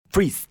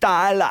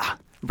freestyler.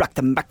 Rock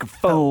the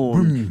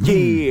microphone,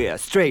 yeah,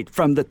 straight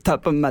from the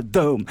top of my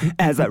dome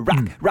as I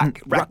rock the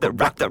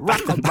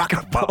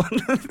microphone.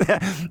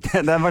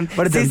 Det var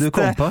det den du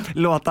kom på?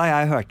 Låta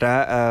jeg hørte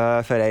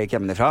før jeg gikk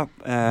hjemmefra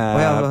på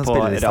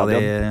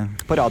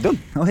radioen.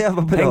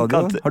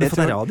 Har du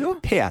fått radio?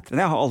 P3,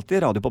 jeg har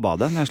alltid radio på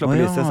badet. Når jeg slår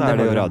på lyset, så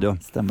det jo radio.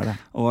 Stemmer det.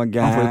 Og,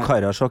 han får jo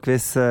karasjokk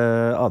hvis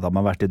Adam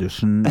har vært i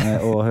dusjen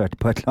og hørt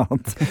på et eller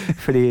annet.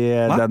 Fordi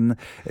den,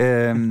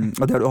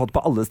 og det har du hatt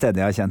på alle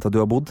steder jeg har kjent at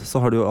du har bodd, så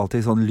har du jo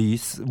alltid sånn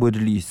lys, hvor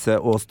lyset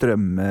og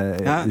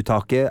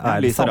strømuttaket er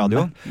det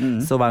samme.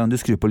 Så hver gang du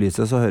skrur på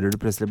lyset, så hører du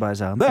plutselig bare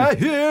sånn The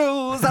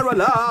hills are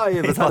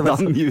alive! Så er det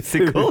en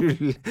musical.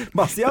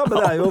 Masse, ja, men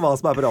det er jo hva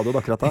som er på radioen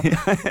akkurat da.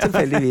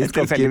 Tilfeldigvis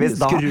ganske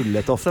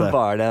skrullete ofte. Så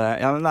var det,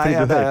 ja, men nei,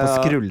 fordi du hører på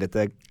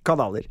skrullete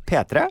kanaler.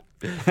 P3?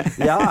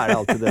 Ja, er det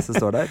alltid det som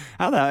står der?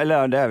 Ja,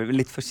 det er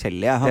litt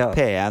forskjellig. Jeg har hatt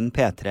P1,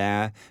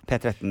 P3,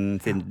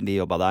 P13 siden vi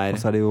jobbet der. Og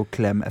så er det jo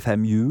Klem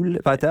FM jul,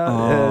 vet jeg.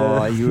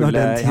 Når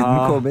den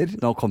tiden kommer.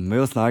 Nå kommer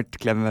jo snart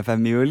Klem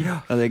FM jul.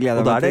 Og det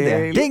gleder og da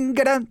jeg meg til.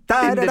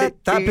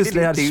 Der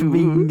plutselig her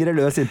svinger det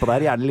løs innpå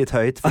der, gjerne litt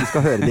høyt, for du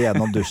skal høre det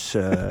gjennom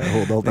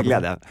dusjhodet. Det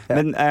gleder jeg.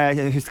 Men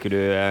husker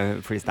du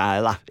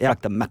freestyle da?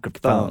 Rock the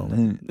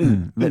microphone.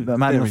 Men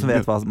er det noen som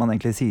vet hva man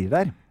egentlig sier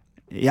der?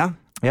 Ja.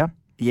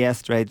 Yeah,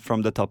 straight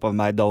from the top of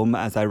my dome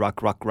as I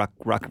rock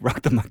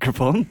the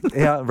microphone.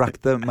 Ja,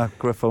 rock the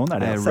microphone, er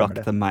det?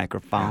 Rock the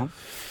microphone.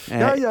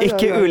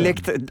 Ikke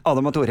ulikt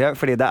Adam og Tore,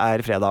 fordi det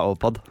er fredag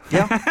og podd.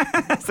 Ja.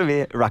 Så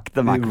vi rock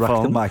the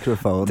microphone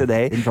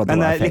today.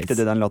 Men likte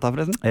du den låta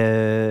forresten?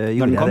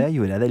 Gjorde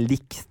jeg det?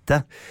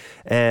 Likte.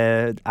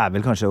 Er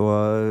vel kanskje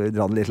å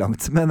dra det litt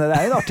langt, men det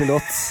er en artig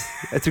låt.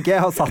 Jeg tror ikke jeg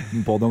har satt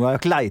den på noen gang.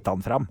 Jeg har kleit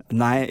den fram.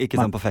 Nei, ikke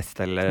sånn på fest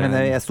eller... Men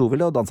jeg sto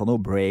vel og danset noe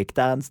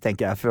breakdance,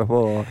 tenker jeg,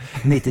 på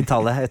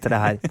 90-tallet etter det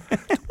her.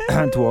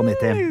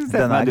 92.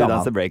 Den er du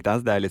danser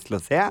breakdance, det har jeg lyst til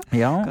å se.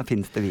 Ja.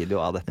 Finnes det video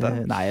av dette?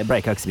 Nei, jeg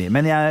breaka ikke så mye,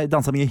 men jeg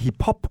danset mye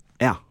hiphop.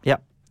 Ja.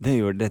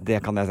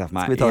 Det kan jeg se for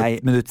meg. Skal vi ta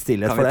et minutt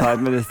stillhet for det? Kan vi ta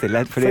et minutt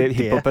stillhet? Fordi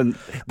hiphopen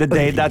The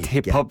day that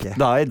hiphop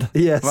died,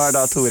 var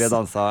da Tore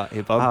dansa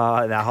hiphop.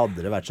 Ja, det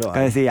hadde det vært så.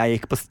 Kan jeg si, jeg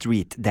gikk på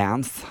street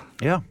dance.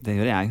 Ja. Det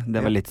gjorde jeg. Det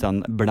var litt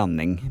sånn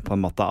blanding på en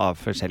måte av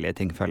forskjellige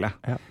ting, føler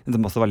jeg. Ja.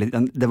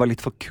 Det var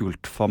litt for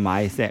kult for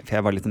meg, for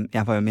jeg var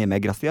jo mye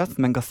mer grasiøs,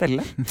 men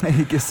gaselle.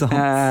 Ikke sant?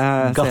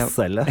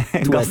 Gasselle.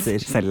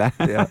 Gasselle.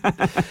 Ja.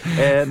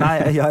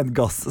 Nei, jeg har en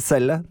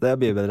gasscelle. Det er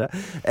mye bedre.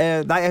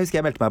 Nei, jeg husker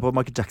jeg meldte meg på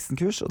Michael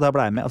Jackson-kurs, og da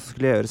ble jeg med, og så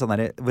skulle jeg gjøre sånn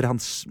der, hvor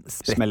han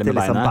spretter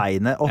liksom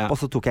beinet opp, og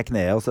så tok jeg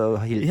kneet, og så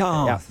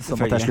så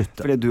måtte jeg slutte.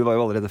 Fordi du var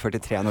jo allerede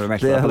 43 når du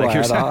meldte deg på det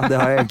kurset. Det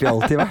har jeg egentlig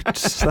alltid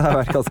vært. Det har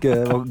vært ganske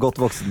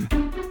godt voksen.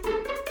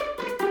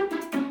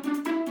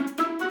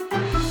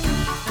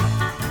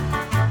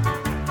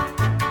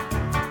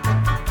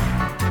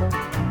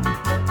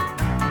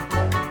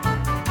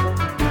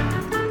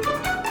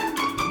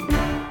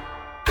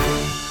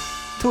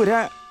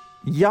 Tore,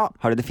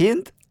 har du det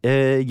fint?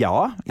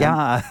 Ja, jeg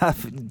er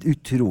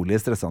utrolig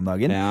stresset om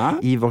dagen.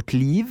 I vårt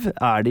liv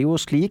er det jo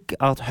slik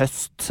at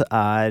høst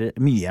er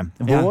mye.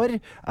 Vår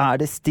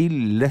er det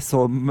stille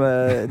som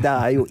det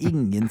er jo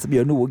ingen som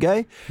gjør noe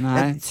gøy.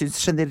 Jeg synes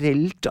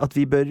generelt at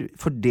vi bør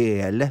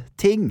fordele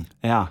ting.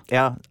 Ja,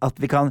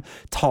 at vi kan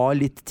ta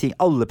litt ting.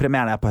 Alle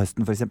premierene er på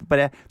høsten, for eksempel.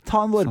 Bare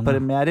ta en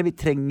vårpremiere. Vi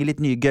trenger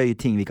litt nye gøye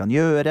ting vi kan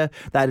gjøre.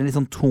 Det er en litt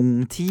sånn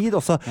tung tid,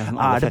 og så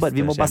er det bare,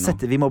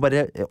 vi må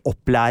bare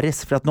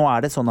opplæres, for at nå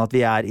er det sånn at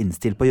vi er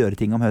innstilt på å gjøre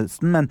ting om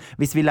høsten, men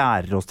hvis vi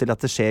lærer oss til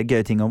at det skjer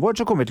gøye ting om våren,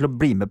 så kommer vi til å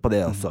bli med på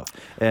det også.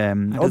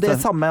 Og det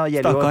samme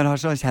gjelder jo... Stakkar har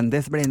så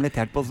kjendis blir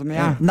invitert på så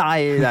mye.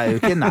 Nei, det er jo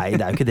ikke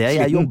det.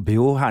 Jeg jobber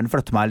jo, herren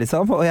flytter meg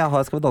liksom, og jeg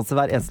skal danse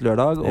hver eneste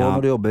lørdag, og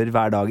når du jobber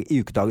hver dag i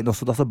ukedagen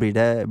også, da så blir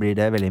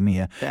det veldig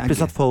mye.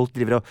 Pluss at folk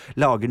driver og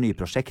lager nye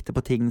prosjekter på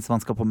ting som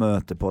man skal på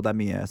møte på, det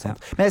er mye sånt.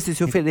 Men jeg synes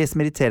jo det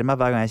som irriterer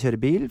meg hver gang jeg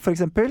kjører bil, for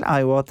eksempel,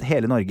 er jo at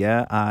hele Norge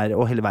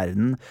og hele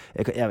verden,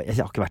 jeg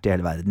har ikke vært i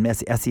hele verden, men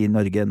jeg sier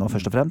Norge nå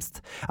først og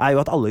fremst, er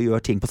jo at alle gjør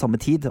ting på samme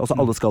tid, altså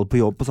alle skal på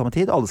jobb på samme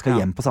tid, alle skal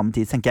hjem på samme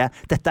tid, så tenker jeg,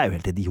 dette er jo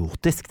helt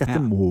idiotisk,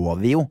 dette må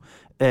vi jo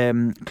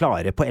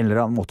klare på en eller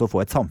annen måte å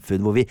få et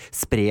samfunn hvor vi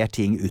sprer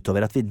ting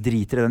utover, at vi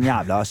driter i den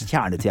jævla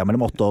kjernetida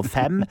mellom 8 og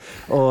 5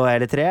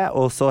 eller 3,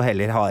 og så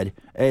heller har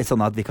sånn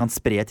at vi kan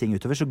spre ting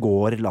utover, så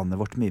går landet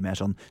vårt mye mer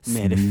sånn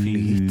mer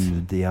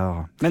flyt.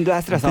 Men du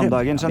er stresset om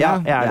dagen,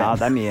 skjønner jeg? Ja,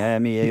 det er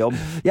mye jobb.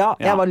 Ja,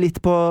 jeg var litt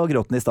på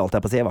gråten i stalt,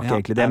 jeg på å si, jeg var ikke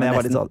egentlig det, men jeg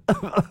var litt sånn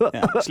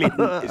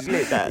sliten.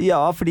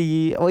 Ja,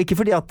 og ikke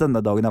fordi at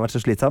denne dagen har vært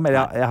så slitsom,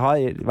 jeg har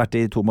vært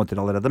i 2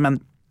 måneder allerede,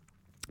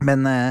 men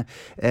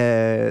det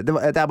er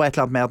bare et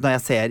eller annet med at når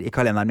jeg ser i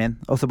kalenderen min,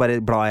 og så bare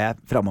blar jeg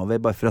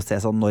fremover, bare for å se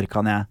sånn, når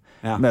kan jeg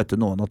møte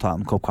noen og ta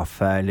en kopp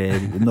kaffe, eller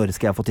når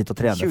skal jeg få tid til å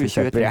trene,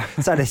 2023.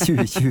 Så er det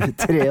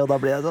 2023, og da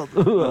blir jeg sånn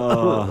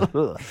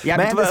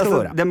Men det skal gå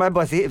bra. Det må jeg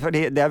bare si,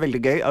 fordi det er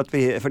veldig gøy at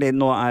fordi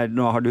nå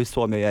har du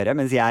så mye å gjøre,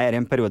 mens jeg er i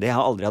en periode, jeg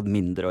har aldri hatt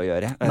mindre å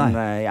gjøre enn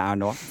jeg er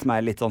nå, som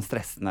er litt sånn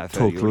stressende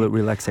før jul. Total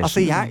relaxation.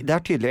 Altså det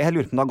er tydelig, jeg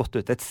lurer på om det har gått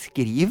ut et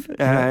skriv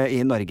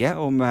i Norge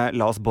om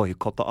la oss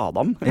boykotte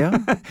Adam.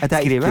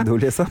 skrive.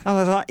 Liksom.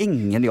 Altså,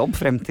 ingen jobb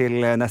frem til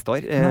neste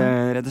år,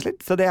 rett og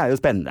slett. Så det er jo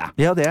spennende.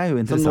 Ja, det er jo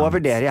interessant. Så nå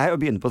vurderer jeg å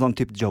begynne på sånn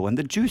type Joe and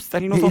the Juice,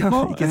 eller noe sånt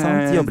nå. Ikke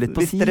sant? Jobbe litt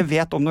på Hvis dere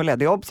vet om noe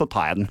ledig jobb, så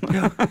tar jeg den.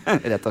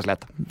 Rett og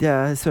slett.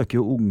 Jeg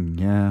søker jo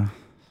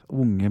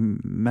unge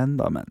menn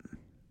da, men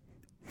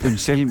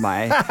unnskyld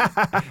meg.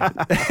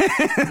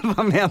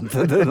 Hva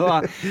mente du nå?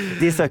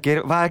 De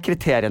søker, hva er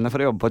kriteriene for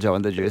å jobbe på Joe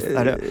and the Juice?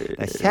 Det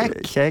er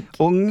kjekk,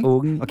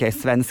 ung. Ok,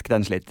 svensk,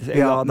 den slitt.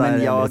 Ja,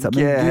 men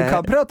du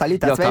kan prate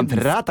litt av svensk.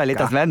 Jeg kan prate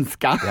litt av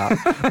svensk, ja.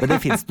 Men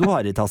det finnes noe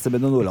haritasser med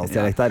noen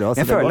nordlandsdialekt der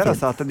også. Jeg føler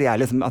også at det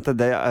er liksom, at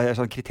det er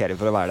sånn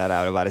kriterium for å være der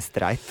er å være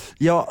streit.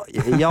 Ja,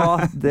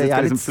 det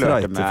er litt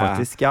streite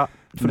faktisk, ja.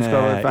 For det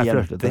skal være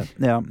flørtete.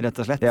 Ja, rett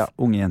og slett. Ja,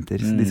 unge jenter.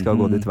 De skal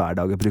gå dit hver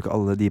dag og bruke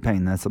alle de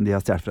pengene som de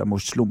har stjålet fra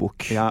mors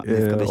lommebok. Ja,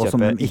 og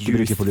som de ikke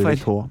bruker på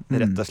Louis Vuitton.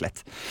 Rett og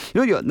slett.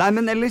 Jo, nei,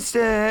 men ellers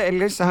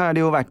har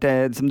det jo vært,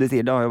 som du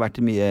sier, det har jo vært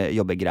mye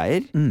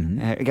jobbegreier.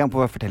 Jeg kan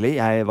fortelle,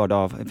 jeg var da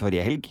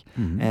forrige helg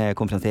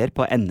konferansier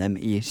på NM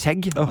i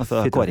skjegg,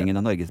 altså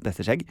kåringen av Norges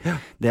beste skjegg.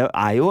 Det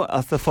er jo,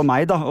 altså for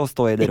meg da, å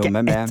stå i det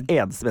rommet med... Ikke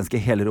et eneste menneske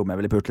i hele rommet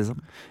jeg ville pult,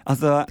 liksom.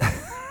 Altså,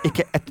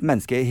 ikke et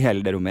menneske i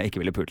hele det rommet jeg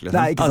ikke ville pult, liksom.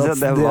 Nei, ikke sant?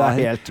 Det er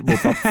helt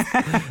motsatt.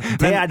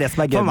 Det er det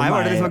som er gøy for meg.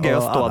 Var det liksom gøy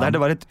å stå der. Det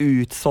var et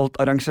utsolgt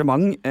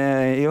arrangement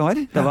i år.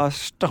 Det var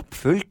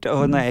stappfullt,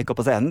 og når jeg gikk opp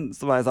på scenen,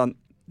 så var jeg sånn,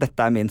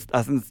 dette er minst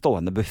en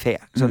stående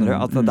buffet, skjønner du?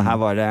 Altså, det her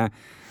var det...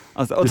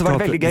 Altså, og så var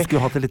det veldig gøy. Du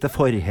skulle hatt et lite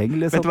forheng,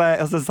 liksom. Vet du hva,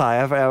 og så sa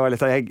jeg, for jeg var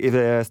litt sånn,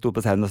 jeg sto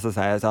på scenen, og så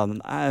sa jeg sånn,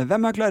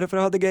 hvem er klare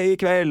for å ha det gøy i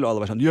kveld? Og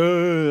alle var sånn, jø!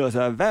 Og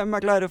så, hvem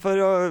er klare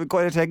for å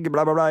kåre skjegg,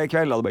 bla bla bla i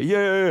kveld? Og alle bare,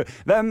 jø!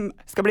 Hvem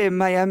skal bli med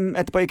meg hjem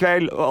etterpå i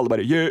kveld? Og alle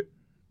bare, jø!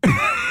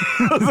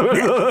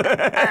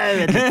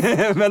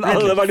 Men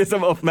alle var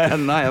liksom opp med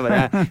hendene. Jeg bare,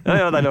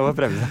 ja, det er lov å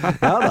prøve seg.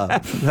 Ja da,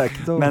 det er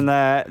ikke noe. Men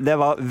det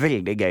var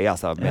veldig gøy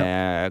altså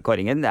med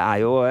kåringen. Det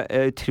er jo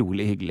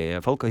utrolig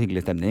hyggelige folk og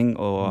hyggelig stemning.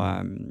 Og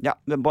ja,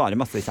 det er bare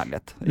masse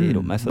kjærlighet i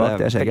rommet. Så bak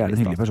det skjegget er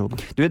en hyggelig person.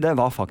 Du, det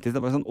var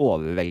sånn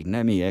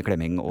overveldende mye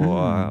klemming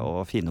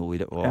og fine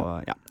ord og,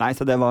 ja. Nei,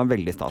 så det var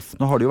veldig stas.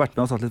 Nå har du jo vært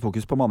med og satt litt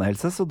fokus på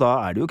mannehelse, så da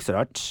er det jo ikke så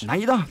rart.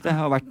 Nei da, det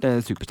har vært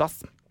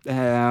superstas.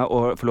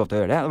 Og få lov til å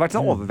gjøre det. Det har vært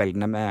sånn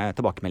overveldende med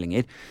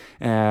tilbakemeldinger.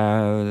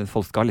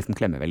 Folk skal liksom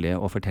klemme veldig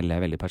og fortelle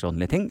veldig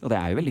personlige ting, og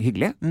det er jo veldig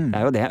hyggelig. Det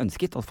er jo det jeg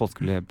ønsket, at folk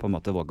skulle på en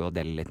måte våge å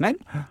dele litt mer.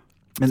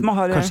 Men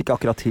kanskje ikke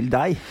akkurat til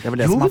deg. Det er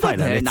vel det som har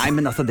feilet litt. Nei,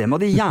 men altså, det må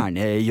de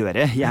gjerne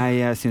gjøre.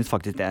 Jeg synes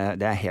faktisk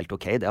det er helt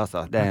ok, det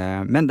altså.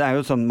 Men det er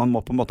jo sånn, man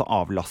må på en måte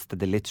avlaste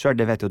det litt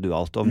selv. Det vet jo du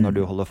alt om når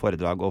du holder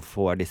foredrag og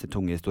får disse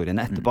tunge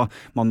historiene etterpå.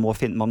 Man må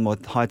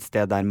ha et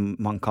sted der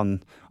man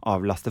kan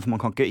avlaste, for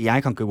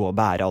jeg kan ikke gå og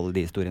bære alle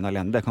de historiene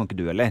alene. Det kan ikke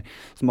du heller.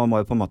 Så man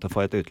må jo på en måte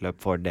få et utløp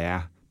for det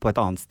på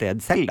et annet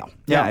sted selv, da.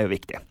 Det er jo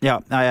viktig.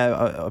 Ja, jeg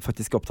er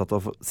faktisk opptatt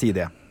av å si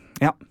det.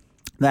 Ja.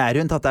 Det er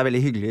rundt at det er veldig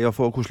hyggelig å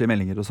få koselige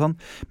meldinger og sånn,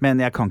 men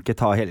jeg kan ikke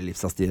ta hele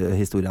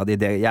livshistorien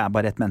din. Jeg er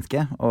bare et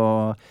menneske,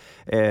 og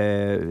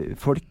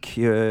folk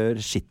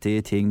gjør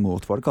skittige ting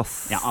mot folk, ass.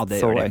 Ja, det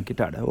så gjør det.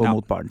 enkelt er det, og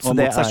mot barn. Og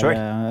mot seg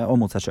selv. Og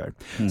mot seg selv.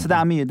 Så det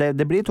er mye,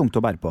 det blir tungt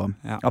å bære på,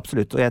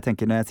 absolutt. Og jeg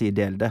tenker når jeg sier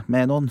del det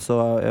med noen,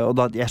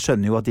 jeg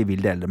skjønner jo at de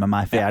vil dele det med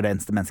meg, for jeg er det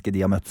eneste mennesket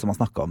de har møtt som har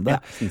snakket om det.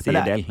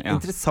 Men det er en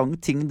interessant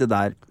ting det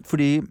der,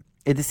 fordi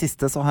i det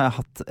siste så har jeg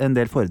hatt en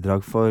del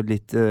foredrag for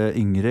litt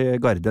yngre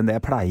garde enn det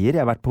jeg pleier. Jeg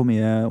har vært på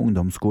mye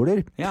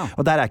ungdomsskoler,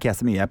 og der er ikke jeg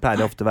så mye. Jeg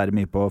pleier ofte å være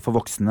mye for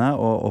voksne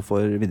og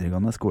for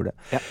videregående skole.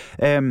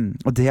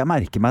 Og det jeg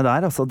merker meg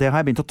der, altså, det har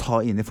jeg begynt å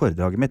ta inn i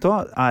foredraget mitt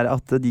også, er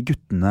at de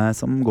guttene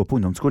som går på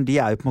ungdomsskolen, de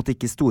er jo på en måte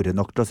ikke store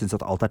nok til å synes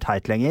at alt er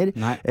teit lenger.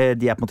 De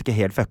er på en måte ikke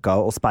helt fucka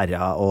og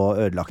sperra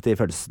og ødelagte i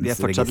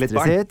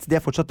følelsesregisteret sitt.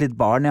 De er fortsatt litt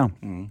barn, ja.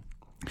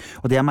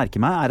 Og det jeg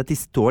merker meg er at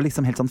de står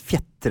liksom helt sånn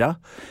fjettra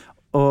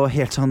og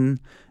helt sånn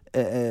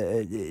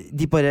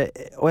de bare,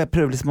 og jeg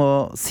prøver liksom å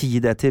si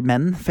det til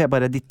menn,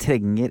 for de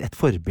trenger et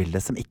forbilde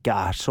som ikke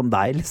er som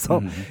deg,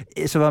 liksom.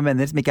 Som jeg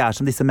mener, som ikke er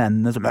som disse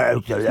mennene som er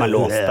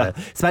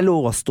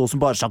låste, og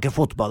som bare snakker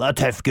fotball, er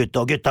tøff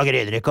gutt, og gutta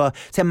griner ikke,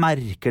 så jeg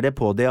merker det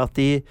på det at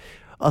de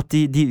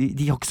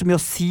har ikke så mye å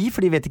si,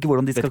 for de vet ikke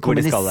hvordan de skal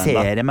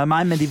kommunisere med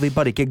meg, men de vil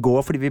bare ikke gå,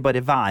 for de vil bare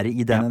være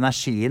i den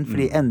energien,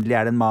 fordi endelig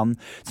er det en mann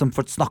som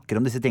snakker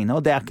om disse tingene,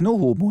 og det er ikke noe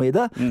homo i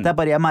det. Det er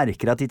bare jeg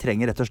merker at de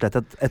trenger rett og slett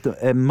et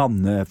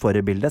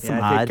manneforebilde som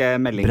er bra. Jeg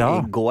fikk melding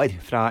i går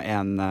fra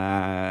en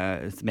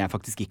som jeg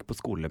faktisk gikk på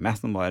skole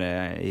med, som var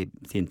i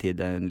sin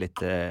tid en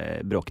litt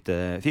bråkte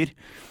fyr.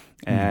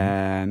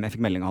 Jeg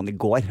fikk melding av han i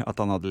går at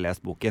han hadde lest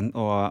boken,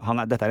 og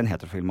dette er en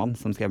heterofil mann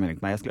som skrev melding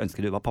til meg. Jeg skulle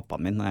ønske du var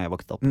pappaen min når jeg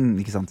vokste opp.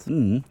 Ikke sant? Så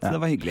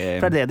det var hyggelig.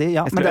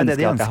 Jeg skulle ønske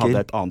at jeg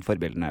hadde et annet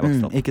forbilde når jeg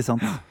vokste opp. Ikke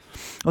sant?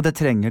 Og det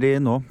trenger de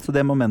nå, så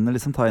det må mennene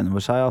liksom ta inn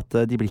over seg, at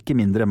de blir ikke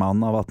mindre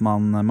mann av at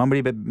man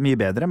blir mye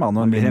bedre mann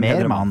og blir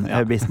mer mann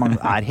hvis man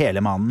er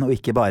hele mannen og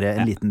ikke bare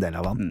en liten del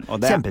av han.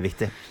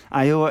 Kjempeviktig.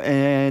 Det er jo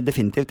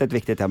definitivt et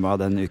viktig tema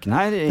denne uken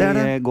her.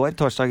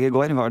 Torsdag i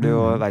går var det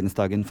jo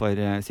verdensdagen for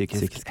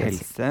psykisk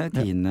helse,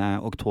 10.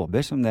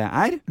 oktober som det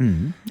er.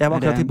 Jeg var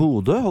akkurat i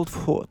Bodø, holdt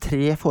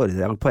 3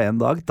 foredrag på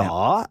en dag.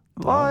 Da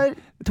var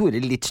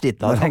Tore litt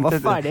sliten da han var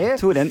ferdig.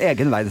 Tore, en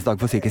egen verdensdag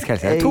for psykisk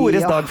helse.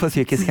 Tores dag for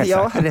psykisk helse.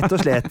 Ja, rett og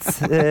slett.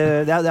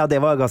 Det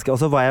var ganske, og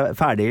så var jeg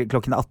ferdig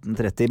klokken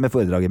 18:30 med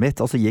foredraget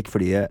mitt, og så gikk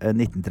flyet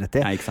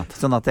 19:30. Ja, ikke sant.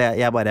 Sånn at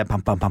jeg bare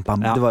pam.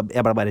 Ja.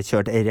 Jeg ble bare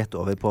kjørt rett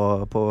over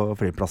på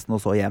flyplassen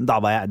og så hjem. Da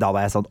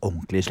var jeg sånn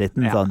ordentlig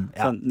sliten. Ja. Sånn,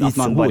 at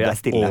man bare er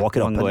stille og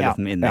kroppen. Man går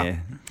liksom inn i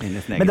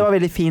sin egen. Men det var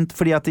veldig fint,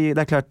 fordi at det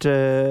er klart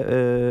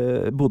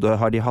Bodø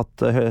har de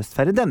hatt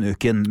høstferie denne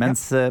uken,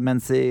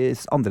 mens i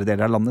andre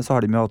deler av landet så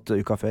har de jo hatt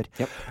uka før.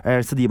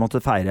 Så de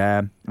måtte feire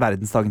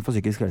verdensdagen for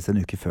psykisk helse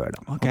en uke før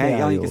da. Okay,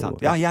 ja, ikke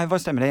sant. Ja, jeg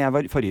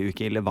var forrige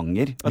uke i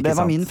Levanger, og det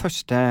var min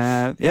første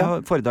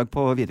foredrag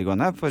på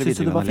videregående.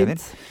 Synes du det var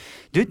fint?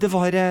 Du, det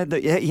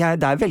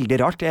er veldig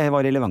rart. Jeg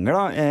var i Levanger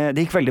da.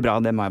 Det gikk veldig bra,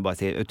 det må jeg bare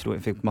si.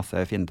 Jeg fikk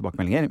masse fine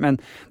tilbakemeldinger.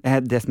 Men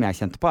det som jeg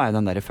kjente på er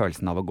den der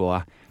følelsen av å gå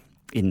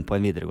inn på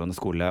en videregående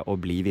skole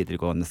og bli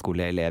videregående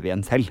skoleelev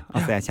igjen selv.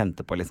 Altså jeg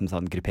kjente på liksom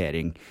sånn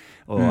gruppering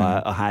og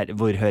her,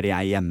 hvor hører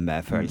jeg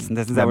hjemme-følelsen.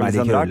 Det synes jeg var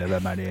litt sånn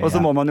rart. Og så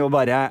må man jo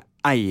bare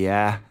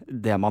eie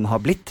det man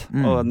har blitt,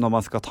 og når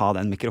man skal ta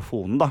den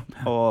mikrofonen da,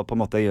 og på en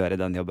måte gjøre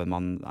den jobben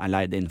man er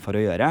leid inn for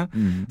å gjøre,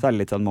 så er det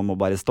litt sånn, man må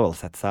bare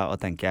stålsette seg og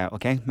tenke,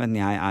 ok, men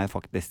jeg er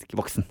faktisk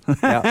voksen.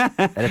 Ja,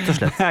 rett og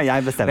slett.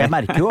 Jeg bestemmer. Jeg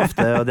merker jo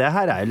ofte, og det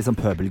her er jo liksom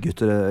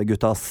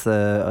pøbelguttas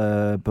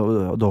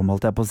dom,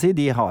 holdt jeg på å si,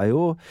 de har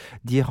jo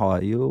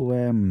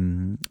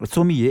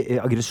så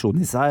mye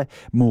aggresjon i seg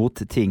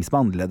mot ting som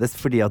er annerledes,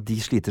 fordi at de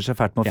sliter så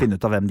fælt med å finne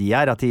ut av hvem de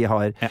er, at de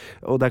har,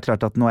 og det er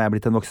klart at nå er jeg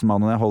blitt en voksen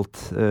mann, og jeg har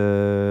holdt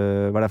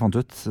hva det jeg fant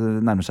ut,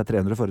 nærmer seg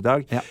 300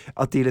 foredrag,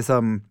 at de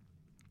liksom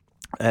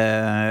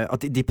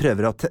at de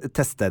prøver å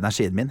teste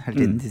energien min hele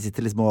tiden. De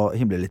sitter liksom og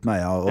himler litt med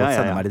øya og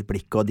sender meg litt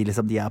blikk, og de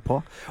er på.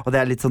 Og det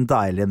er litt sånn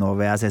deilig nå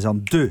hvor jeg sier sånn,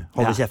 du,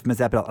 holder kjeft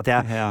mens jeg prater, at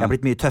jeg har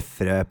blitt mye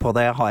tøffere på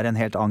det, jeg har en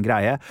helt annen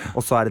greie,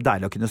 og så er det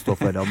deilig å kunne stå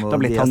foran. Du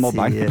har blitt han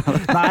mobberen.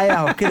 Nei, jeg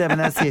har ikke det,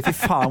 men jeg sier, fy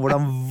faen,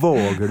 hvordan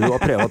våger du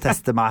å prøve å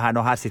teste meg her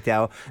nå? Her sitter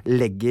jeg og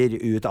legger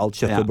ut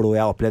alt kjøtt og blod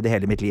jeg har opplevd i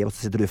hele mitt liv, og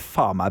så sitter du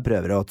faen meg og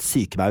prøver å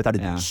psyke meg ut, er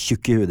du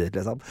tjukk i hudet ditt,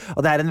 liksom.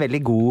 Og det er en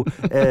veldig god,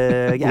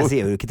 jeg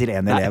sier jo ikke til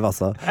en elev,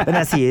 altså,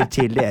 men jeg sier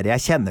til dere,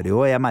 jeg kjenner det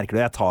jo, jeg merker det,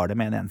 og jeg tar det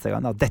med en eneste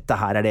gang, at dette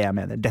her er det jeg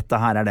mener, dette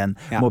her er den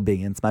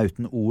mobbingen som er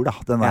uten ord, da,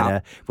 den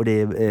der, hvor de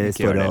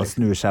står og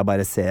snur seg og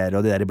bare ser,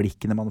 og de der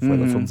blikkene man får,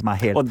 og sånn som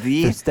er helt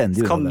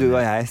fullstendig. Og de kan du og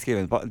jeg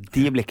skrive på,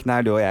 de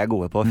blikkene er du og jeg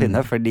gode på å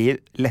finne, for de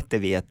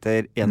letter vi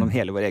etter gjennom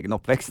hele vår egen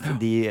oppvekst,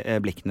 de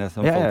blikkene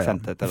som folk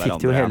sendte til hverandre.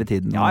 Fikk det jo hele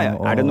tiden.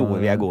 Er det noe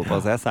vi er gode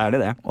på å se, så er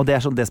det det. Og det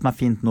er sånn, det som er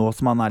fint nå,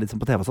 som man er litt sånn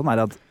på TV og sånn,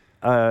 er at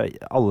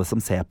alle som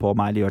ser på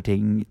meg eller gjør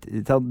ting,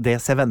 det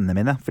ser vennene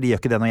mine, for de gjør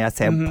ikke det når jeg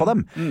ser på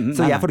dem,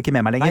 så jeg får det ikke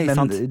med meg lenger.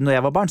 Men når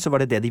jeg var barn så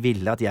var det de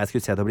ville, at jeg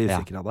skulle se det og bli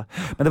usikker av det.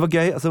 Men det var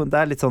gøy, altså, det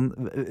er litt sånn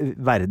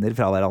verdener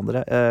fra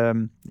hverandre.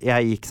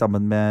 Jeg gikk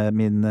sammen med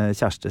min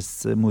kjærestes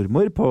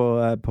mormor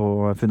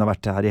for hun har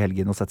vært her i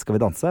helgen og sett Skal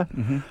vi danse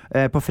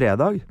på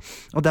fredag,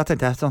 og der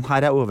tenkte jeg sånn,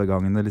 her er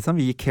overgangene liksom.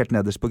 Vi gikk helt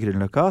nederst på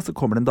Grünerløkka, så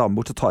kommer det en dame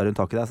bort, så tar hun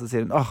tak i deg, så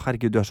sier hun,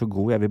 herregud, du er så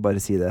god, jeg vil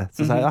bare si det.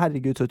 Så sa jeg,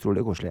 herregud, så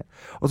utrolig koselig.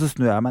 Og så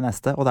snur jeg meg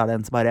og da er det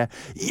en som bare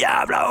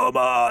jævla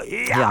homo,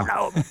 jævla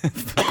homo.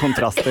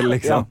 Kontraster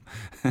liksom.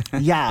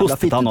 Jævla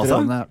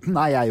fittetryne.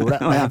 Nei, jeg gjorde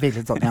det, og jeg fikk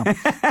litt sånn,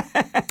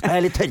 jeg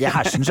er litt tørre i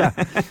hersen, så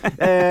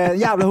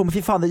jævla homo,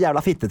 fy faen, det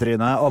jævla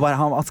fittetryne. Og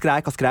bare han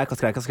skrek han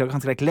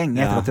skrek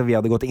lenge etter at vi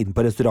hadde gått inn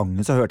på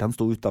restauranten, så hørte han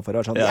stå utenfor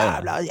og sånn,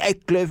 jævla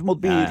ekle,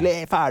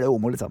 motbydelig, fæle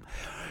homo liksom,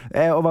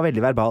 og var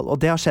veldig verbal. Og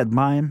det har skjedd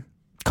meg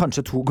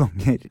kanskje 2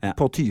 ganger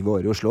på 20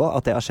 år i Oslo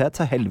at det har skjedd,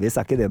 så heldigvis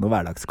er ikke det noe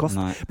hverdagskost.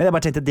 Men jeg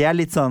bare tenkte, det er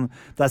litt sånn,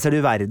 der ser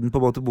du verden på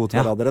en måte mot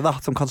hverandre da,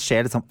 som kan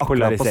skje liksom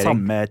akkurat på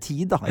samme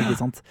tid da, ikke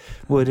sant?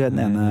 Hvor den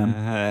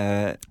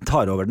ene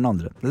tar over den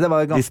andre. Det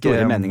var ganske, de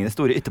store meningene,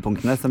 store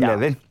ytterpunktene som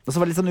lever. Og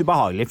så var det litt sånn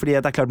ubehagelig, fordi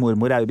det er klart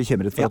mormor er jo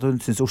bekymret for at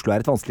hun synes Oslo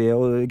er et vanskelig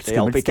og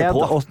skummelt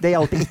sted. Og det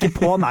hjelper ikke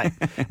på, nei.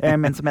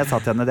 Men som jeg sa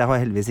til henne, det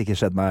har heldigvis ikke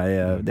skjedd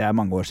meg, det er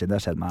mange år siden det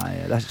har skjedd meg.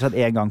 Det har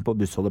skjedd en gang på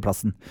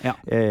bussholdeplassen,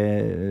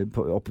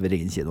 oppe ved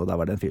Ringen kino, da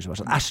var det en fyr som var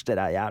sånn, æsj,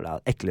 dere er jævla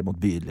ekle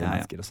motbydelige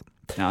mennesker og sånn.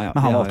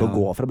 Men han valgte å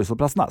gå fra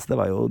bussholdeplassen da, så det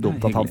var jo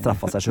dumt at han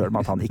straffet seg selv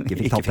med at han ikke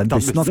fikk tatt den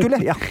bussen han skulle.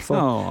 Ja, så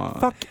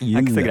fuck you. Det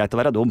er ikke så greit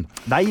å være dum.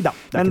 Neida.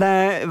 Men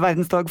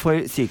verdensdag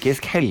for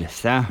psykisk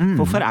helse,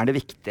 hvorfor er det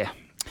viktig?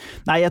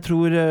 Nei, jeg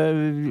tror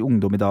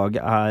ungdom i dag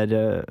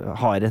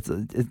har et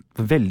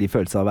veldig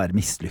følelse av å være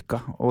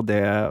mislykka, og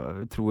det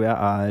tror jeg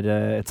er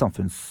et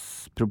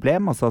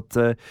samfunnsproblem, altså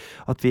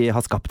at vi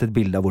har skapt et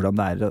bilde av hvordan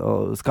det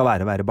skal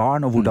være å være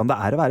barn, og hvordan det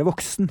er å være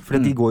voksen,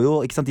 for de går jo,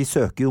 ikke sant, de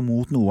søker jo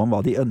mot noe om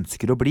hva de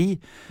ønsker å bli,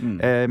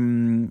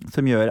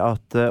 som gjør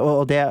at,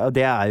 og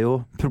det er jo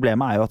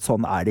problemet jo at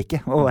sånn det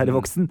ikke å være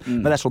voksen,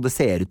 men det sånn det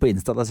ser ut på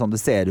Insta, det sånn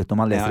det ser ut når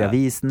man leser i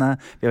avisene.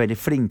 Vi veldig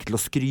flinke til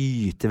å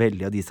skryte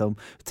veldig av de som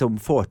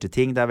får til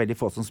ting. Det veldig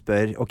få som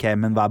spør, ok,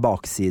 men hva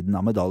baksiden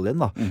av medaljen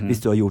da?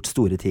 Hvis du har gjort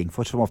store ting,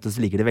 for som ofte så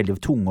ligger det veldig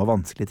tunge og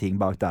vanskelige ting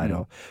bak der,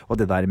 og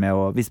det der med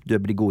hvis du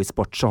blir god i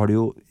sport, så har du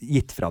jo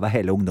gitt fra deg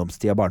hele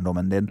ungdomstida,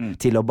 barndommen din,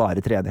 til å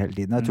bare trene hele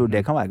tiden. Jeg tror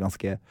det kan være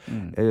ganske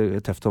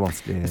tøft og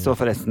vanskelig. Så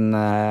forresten,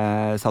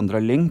 Sandra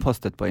Lyng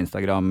postet på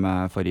Instagram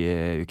forrige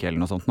uke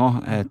eller noe sånt nå,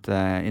 et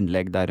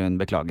innlegg der hun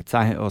beklaget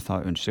seg og sa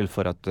unnskyld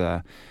for at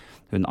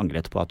hun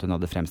angret på at hun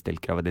hadde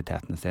fremstilt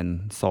graviditeten sin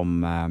som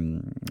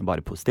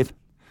bare positiv.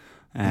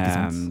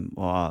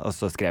 Og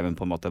så skrev hun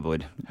på en måte hvor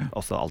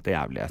også alt det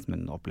jævlige som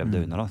hun opplevde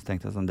under, så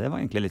tenkte jeg sånn, det var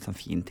egentlig litt sånn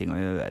fin ting å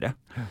gjøre.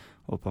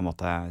 Og på en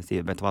måte si,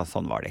 vet du hva,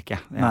 sånn var det ikke.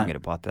 Jeg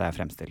angrer på at jeg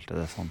fremstilte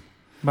det sånn.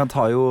 Man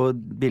tar jo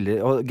bilder,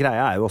 og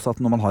greia jo også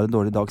at når man har en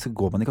dårlig dag, så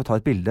går man ikke og tar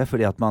et bilde,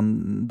 fordi at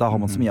da har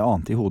man så mye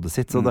annet i hodet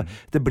sitt. Så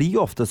det blir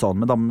jo ofte sånn,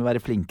 men da må vi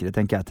være flinkere,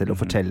 tenker jeg, til å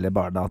fortelle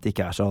barna at det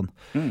ikke sånn.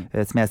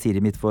 Som jeg sier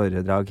i mitt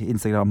foredrag,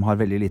 Instagram har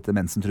veldig lite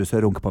mensentruse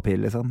og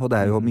runkepapir, liksom, og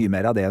det jo mye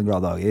mer av det enn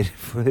glade dager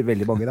for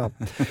veldig mange, da.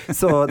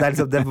 Så det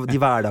liksom, de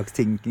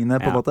hverdagstingene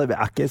på en måte,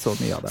 ikke så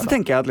mye av det. Så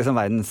tenker jeg at liksom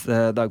verdens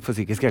dag for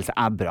psykisk helse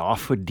bra,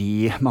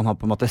 fordi man har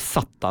på en måte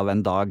satt av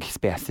en dag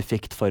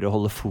spesifikt for å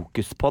holde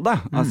fokus på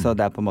det. Altså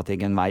det på en måte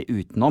ikke en vei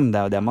utenom. Det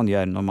jo det man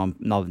gjør når man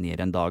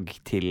navngir en dag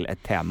til et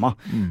tema.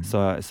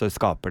 Så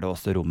skaper det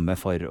også rommet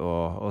for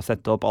å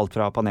sette opp alt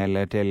fra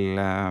paneler til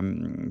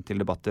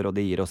debatter, og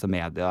det gir også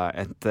media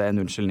en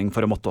unnskyldning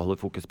for å måtte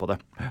holde fokus på det.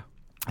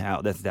 Ja,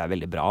 og det synes jeg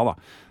veldig bra, da.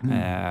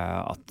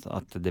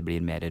 At det blir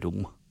mer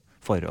rom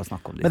for å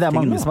snakke om disse tingene. Men det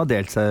mange som har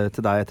delt seg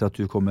til deg etter at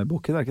du kom med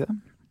boken, ikke det?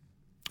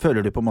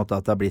 Føler du på en måte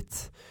at det har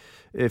blitt...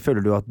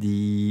 Føler du at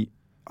de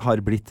har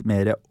blitt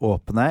mer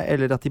åpne,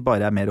 eller at de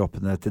bare mer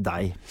åpne til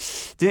deg?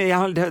 Jeg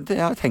har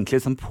tenkt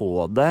litt sånn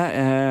på det,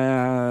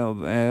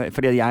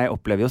 fordi jeg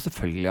opplever jo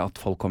selvfølgelig at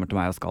folk kommer til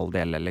meg og skal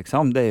dele,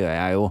 liksom. Det gjør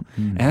jeg jo.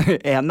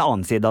 En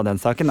annen side av den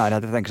saken at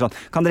jeg tenker sånn,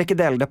 kan dere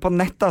ikke dele det på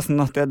nett, da,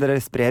 sånn at dere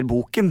sprer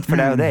boken? For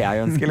det jo det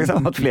jeg ønsker,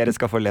 liksom, at flere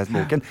skal få lese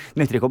boken. Det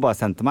nytter ikke å bare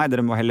sende til meg,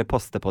 dere må heller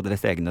poste på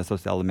deres egne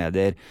sosiale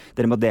medier.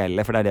 Dere må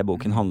dele, for det det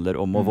boken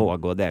handler om, å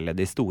våge å dele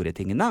de store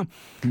tingene.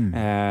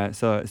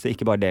 Så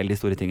ikke bare del de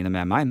store tingene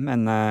med meg,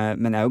 men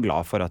jeg jo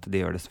glad for at de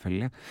gjør det,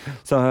 selvfølgelig.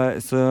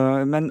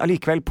 Men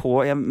allikevel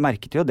jeg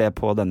merket jo det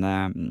på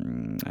denne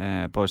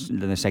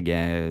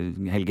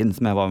skjeggehelgen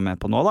som jeg var med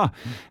på nå, da.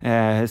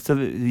 Så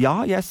ja,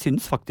 jeg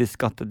synes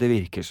faktisk at det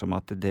virker som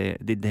at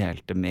de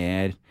delte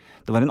mer.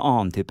 Det var en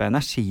annen type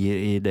energi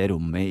i det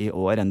rommet i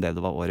år enn det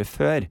var året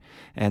før.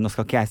 Nå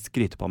skal ikke jeg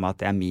skryte på meg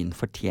at det min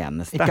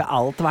fortjeneste. Ikke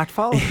alt, i hvert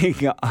fall.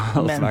 Ikke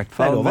alt, i hvert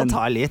fall. Men det lov å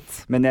ta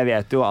litt. Men jeg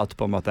vet jo at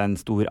på en måte en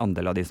stor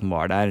andel av de som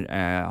var der,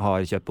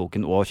 har kjøpt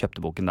boken og kjøpte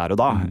boken der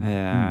og da.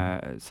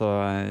 Så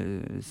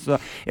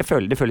jeg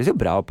føler, det føles jo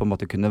bra å på en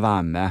måte kunne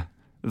være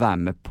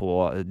med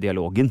på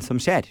dialogen som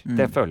skjer.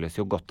 Det føles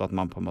jo godt at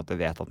man på en måte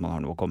vet at man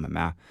har noe å komme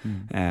med,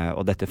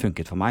 og dette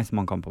funket for meg, så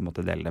man kan på en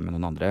måte dele det med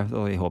noen andre,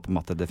 og i håp om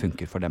at det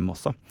funker for dem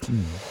også.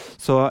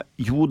 Så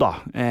jo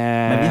da.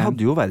 Men vi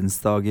hadde jo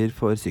verdensdager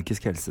for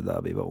psykisk helse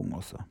da vi var unge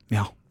også.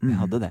 Ja, vi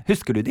hadde det.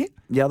 Husker du de?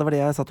 Ja, det var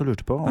det jeg satt og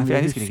lurte på. Nei,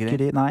 jeg husker ikke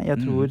det. Nei,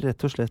 jeg tror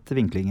rett og slett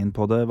vinklingen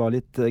på det var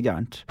litt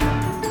gærent.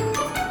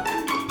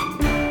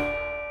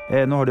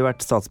 Nå har det jo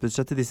vært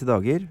statsbudsjettet i disse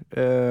dager,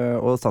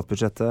 og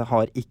statsbudsjettet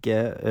har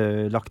ikke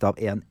lagt av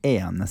en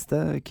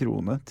eneste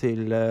krone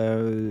til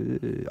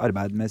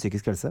arbeid med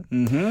psykisk helse.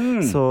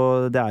 Så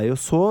det jo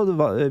så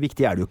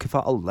viktig det jo ikke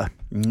for alle.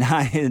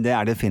 Nei, det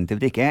det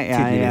definitivt ikke.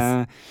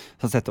 Jeg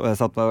satt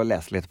og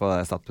leste litt på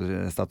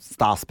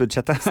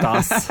statsbudsjettet.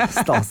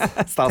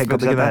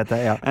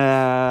 Statsbudsjettet, ja.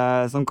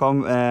 Som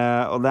kom,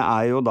 og det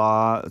jo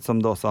da,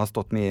 som det også har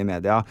stått mye i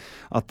media,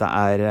 at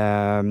det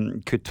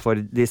kutt for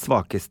de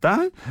svakeste,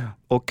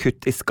 og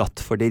kutt i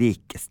skatt for de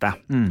rikeste.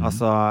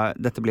 Altså,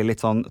 dette blir litt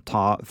sånn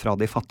ta fra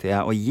de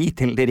fattige og gi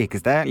til de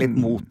rikeste, litt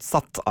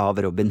motsatt av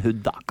Robin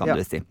Hood, da, kan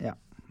du si. Ja,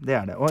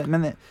 det det.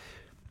 Men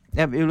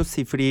jeg vil jo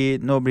si, fordi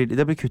nå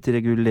det blir kutt i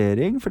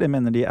regulering, for det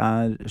mener de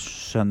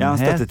skjønnhet. Ja,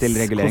 støtte til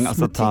regulering,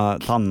 altså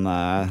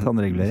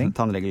tannregulering.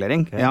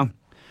 Ja.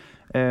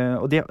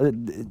 Og de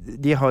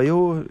har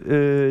jo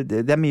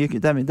det jo mye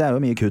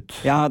kutt.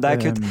 Ja, det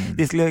kutt.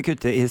 De skulle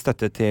kutte i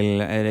støtte til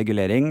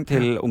regulering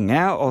til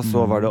unge, og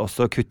så var det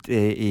også kutt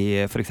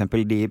i for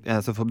eksempel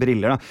altså for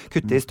briller da,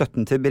 kutte i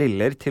støtten til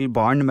briller til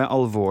barn med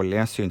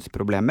alvorlige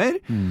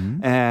synsproblemer.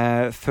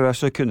 Før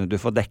så kunne du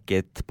få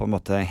dekket på en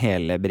måte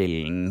hele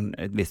brillen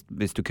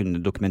hvis du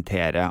kunne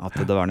dokumentere at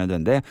det var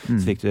nødvendig,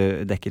 så fikk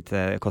du dekket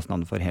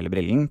kostnaden for hele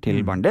brillen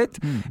til barnet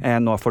ditt.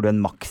 Nå får du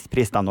en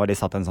makspris da, nå har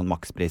de satt en sånn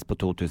makspris på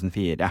 2004.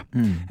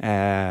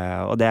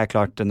 Og det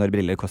klart, når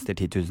briller koster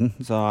 10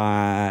 000, så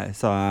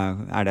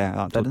det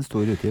det en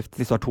stor utgift.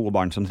 Hvis du har 2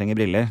 barn som trenger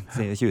briller,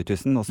 sier 20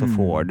 000, og så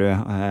får du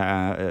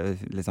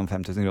liksom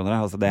 5 000 kroner.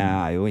 Altså det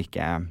jo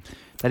ikke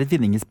Det litt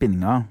vinning i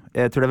spinninga.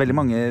 Jeg tror det veldig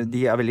mange,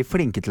 de veldig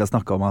flinke til å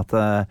snakke om at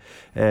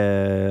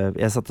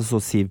jeg satt og så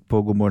Siv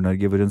på God morgen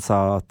Norge, hvor hun sa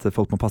at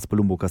folk må passe på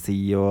lommeboka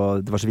si,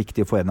 og det var så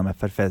viktig å få gjennom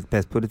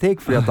FrPs politikk,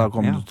 fordi at da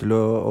kommer du til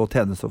å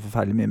tjene så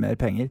forferdelig mye mer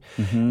penger.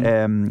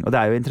 Og det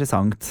jo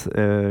interessant.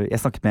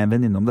 Jeg snakket med en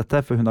venninne om dette,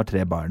 for hun har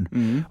 3 barn.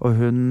 Og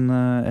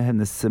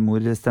hennes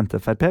mor stemte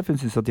FrP, for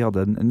hun syntes at de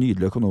hadde en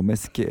nydelig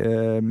økonomisk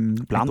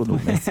plan.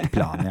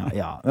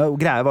 Ja. Og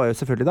greia var jo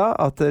selvfølgelig da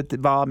at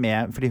det var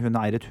med, fordi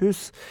hun eier et hus,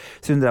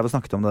 så hun drev og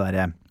snakket om det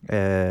der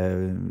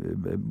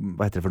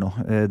hva heter det for noe?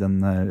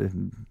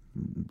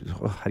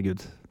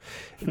 Herregud.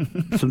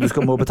 Som du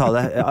må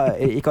betale.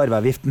 Ikke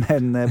arveavgift,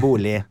 men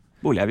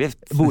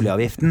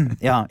Boligavgiften,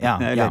 ja.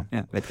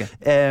 Vet ikke.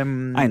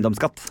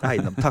 Eiendomsskatt.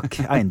 Takk,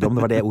 eiendom,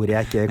 det var det ordet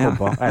jeg ikke kom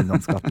på.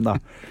 Eiendomsskatten da.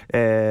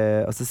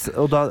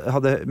 Og da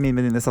hadde min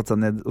venninne satt seg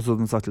ned og så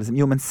sagt liksom,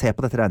 jo, men se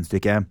på dette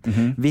regnestykket.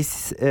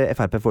 Hvis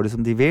FrP får det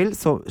som de vil,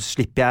 så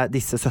slipper jeg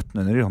disse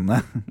 1700 kronene.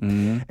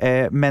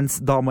 Mens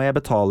da må jeg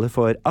betale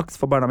for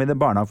aks for barna mine,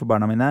 barnehage for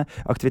barna mine,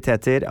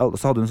 aktiviteter,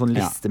 så hadde hun en sånn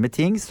liste med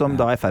ting som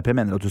da FrP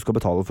mener at du skal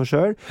betale for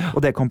selv,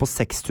 og det kom på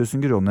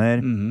 6000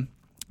 kroner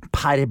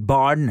per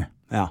barn.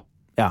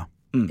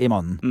 I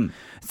måneden.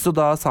 Så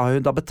da sa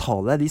hun, da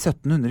betaler jeg de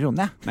 1700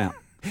 kronene.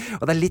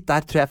 Og det litt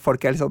der tror jeg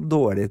folk litt sånn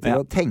dårlige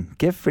til å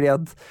tenke, fordi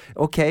at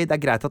ok, det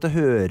greit at det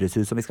høres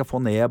ut som vi skal få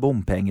ned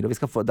bompenger, og det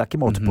ikke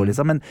måte på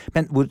liksom,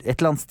 men hvor et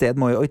eller annet sted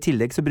må jo, og i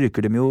tillegg så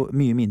bruker de jo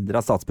mye mindre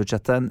av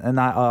statsbudsjettet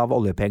av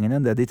oljepengene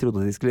enn det de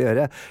trodde de skulle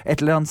gjøre.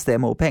 Et eller annet sted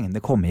må pengene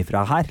komme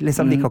ifra her,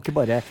 liksom, vi kan ikke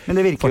bare men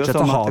det virker jo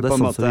som at det på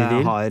en måte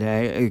har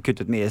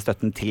kuttet mye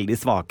støtten til de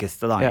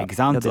svakeste da, ikke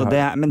sant?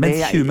 Men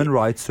Human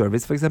Rights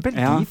Service for eksempel,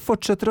 de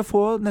fortsetter å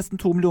få nesten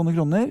 2 millioner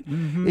kroner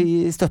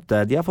i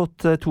støtte. De har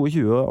fått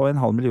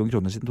 22,5 millioner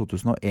kroner siden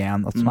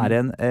 2001, som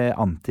en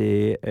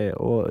anti-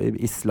 og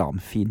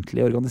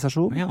islamfiendtlig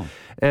organisasjon.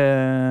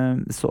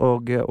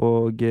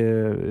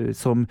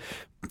 Som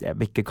jeg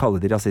vil ikke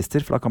kalle de rasister,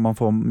 for da kan man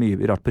få mye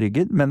rart på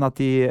ryggen, men at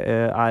de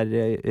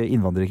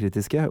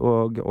innvandrerkritiske,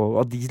 og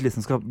at de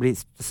liksom skal bli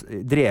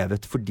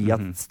drevet fordi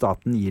at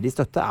staten gir de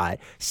støtte,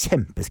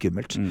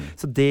 kjempeskummelt.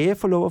 Så det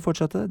får lov å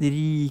fortsette. De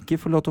rike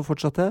får lov til å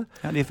fortsette.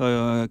 Ja, de får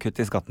jo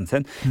kutt i skatten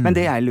sin. Men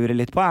det jeg lurer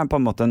litt på på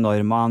en måte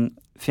når man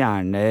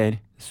fjerner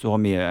så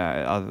mye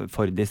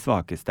for de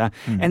svakeste.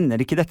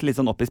 Ender ikke dette litt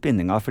sånn opp i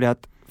spinninga? Fordi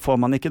at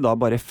får man ikke da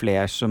bare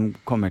flere som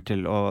kommer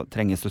til å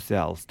trenge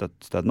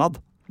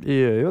sosialstønad? De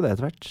gjør jo det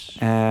etter hvert.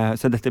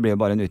 Så dette blir jo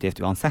bare en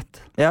utgift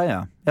uansett. Ja,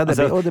 det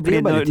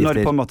blir bare utgifter. Når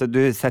på en måte du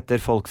setter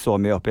folk så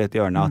mye opp i et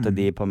hjørne at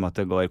de på en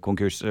måte går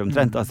konkurs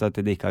omtrent, altså at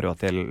de ikke har råd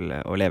til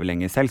å leve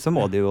lenger selv, så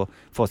må de jo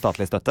få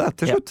statlig støtte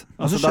til slutt.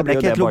 Og så skjønner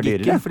jeg ikke helt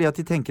logikken, fordi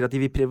at de tenker at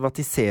de vil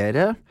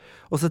privatisere,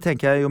 og så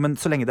tenker jeg jo, men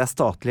så lenge det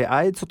statlig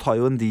eid, så tar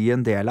jo de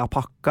en del av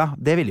pakka.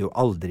 Det vil jo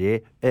aldri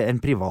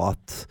en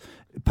privat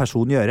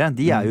person gjøre.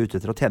 De jo ute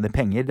etter å tjene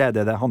penger. Det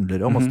det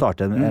handler om, å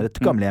starte et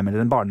gamlehjem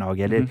eller en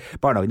barnehage, eller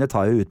barnehagene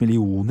tar jo ut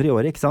millioner i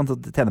året, ikke sant? Og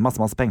tjener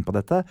masse penger på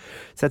dette.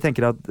 Så jeg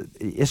tenker at,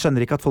 jeg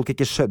skjønner ikke at folk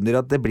ikke skjønner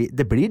at det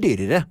blir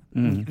dyrere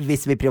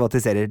hvis vi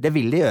privatiserer. Det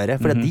vil de gjøre,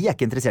 for de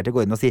ikke interessert i å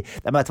gå inn og si,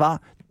 men vet du hva?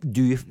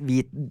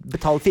 Vi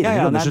betaler 400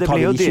 kroner, så tar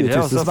vi 20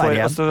 000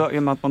 Sverige. Og så i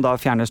og med at man da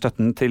fjerner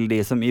støtten til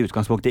de som i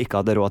utgangspunktet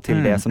ikke hadde råd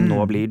til det som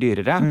nå blir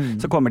dyrere,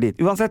 så kommer de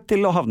uansett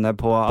til å havne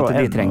på at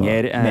de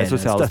trenger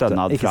sosial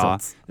stønad fra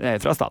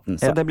staten.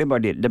 Så det blir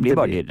bare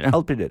dyrere.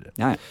 Alt blir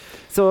dyrere.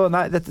 Så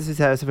nei, dette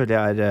synes jeg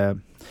selvfølgelig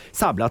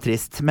sabla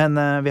trist, men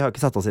vi har ikke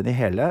satt oss inn i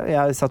hele.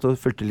 Jeg satt og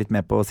fulgte litt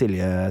med på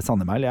Silje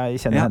Sandemeil. Jeg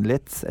kjenner henne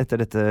litt etter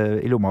dette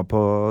i lomma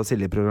på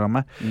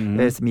Silje-programmet,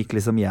 som gikk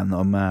liksom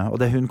gjennom,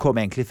 og hun kom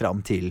egentlig fram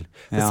til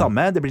det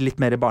samme. Det blir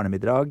litt mer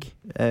barnebidrag,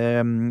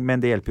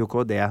 men det hjelper jo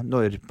ikke det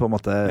når på en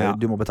måte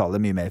du må betale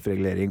mye mer for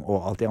regulering og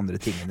alt de andre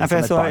tingene som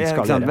et barn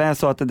skal gjøre. Jeg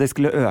så at det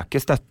skulle øke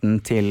støtten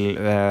til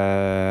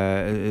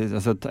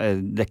altså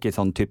dekke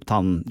sånn typ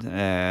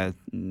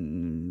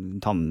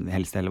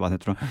tannhelse, eller hva det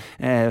heter,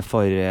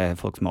 for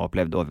folk som har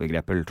opplevd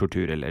overgrep eller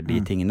tortur eller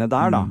de tingene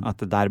der da, at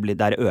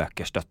der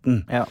øker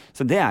støtten.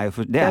 Så det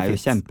jo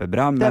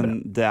kjempebra, men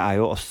det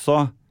jo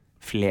også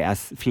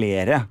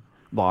flere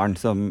barn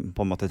som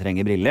på en måte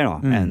trenger briller da,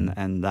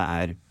 enn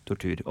det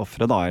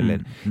torturoffere da,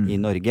 eller i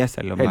Norge,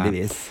 selv om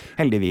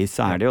heldigvis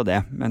så det jo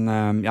det. Men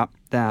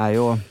det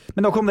jo...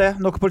 Men nok om det,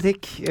 nok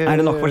politikk.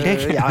 Det nok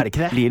politikk? Ja, det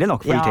ikke det? Blir det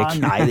nok politikk?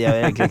 Ja, nei, det gjør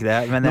egentlig ikke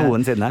det. Men,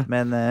 noensinne.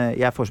 Men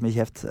jeg får så mye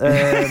kjeft.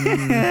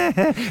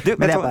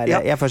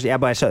 Jeg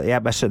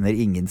bare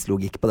skjønner ingens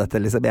logikk på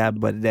dette, liksom.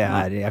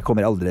 Jeg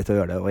kommer aldri til å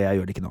gjøre det, og jeg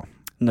gjør det ikke nå.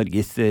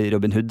 Norges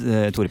Robin Hood,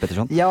 Tore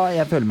Petterson. Ja,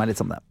 jeg føler meg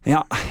litt som det.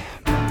 Ja.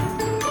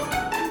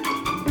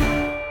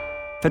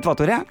 Vet du hva,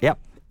 Tore? Ja.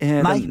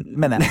 Nei,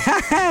 mener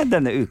jeg.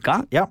 Denne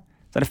uka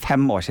så det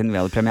 5 år siden vi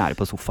hadde premiere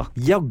på Sofa.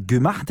 Jaggu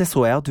meg, det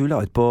så jeg at du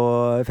la ut på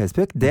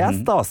Facebook. Det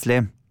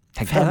staselig.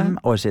 5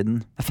 år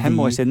siden. 5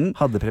 år siden.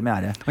 Hadde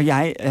premiere. Og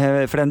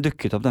for den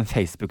dukket opp den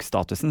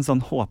Facebook-statusen,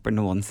 sånn håper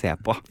noen ser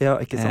på. Ja,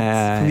 ikke sant.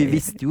 For vi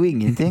visste jo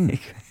ingenting.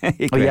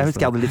 Og jeg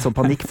husker jeg hadde litt sånn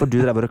panikk, for du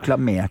drev og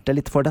reklamerte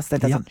litt for det. Så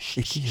tenkte jeg sånn,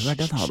 ikke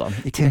gjør det da, Dan.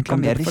 Ikke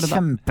reklamer for det da.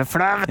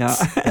 Kjempeflaut!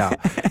 Ja.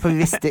 For vi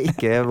visste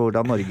ikke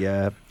hvordan Norge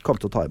kom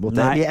til å ta imot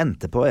det. Vi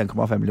endte på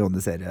 1,5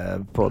 millioner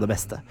serie på det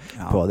beste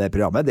på det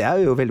programmet. Det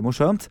er jo veldig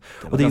morsomt.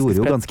 Og det gjorde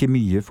jo ganske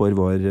mye for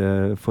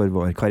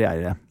vår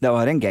karriere. Det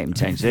var en game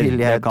changer.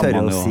 Vil jeg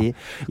tørre å si.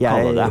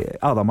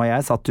 Adam og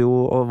jeg satt jo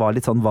og var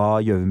litt sånn, hva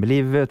gjør vi med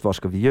livet? Hva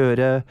skal vi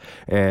gjøre?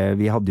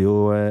 Vi har jo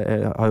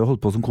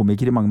holdt på som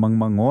komiker i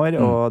mange år,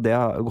 og det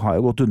har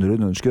jo gått under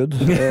underskudd.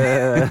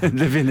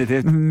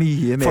 Definitivt.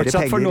 Mye mer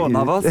Fortsatt penger for noen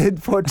av oss.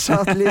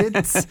 Fortsatt litt.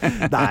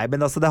 Nei,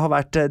 men altså det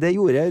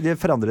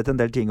forandret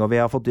en del ting, og vi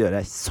har fått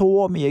gjøre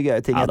så mye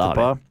gøye ting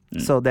etterpå.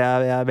 Så det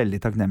er jeg veldig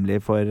takknemlig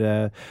for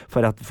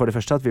det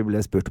første at vi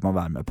ble spurt om å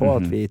være med på,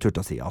 at vi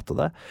turte å si ja til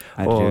det.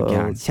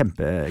 Og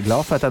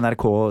kjempeglad for at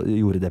NRK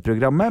gjorde det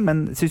programmet,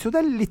 men synes jo det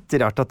er litt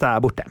rart at det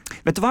er borte.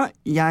 Vet du hva?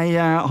 Jeg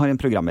har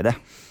en programidé.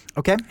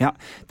 Ok. Ja,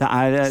 det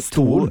er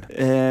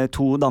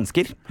to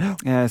dansker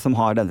som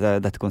har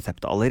dette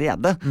konseptet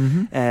allerede.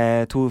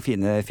 To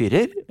fine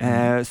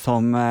fyrer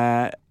som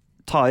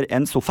tar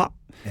en sofa,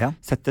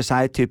 setter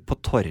seg typ på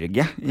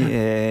torget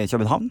i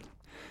København.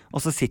 Og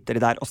så sitter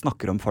de der og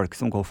snakker om folk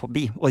som går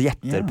forbi, og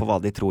gjetter på hva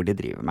de tror de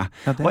driver med.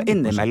 Og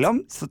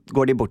innimellom så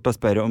går de bort og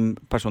spør om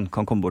personen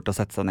kan komme bort og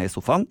sette seg ned i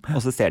sofaen,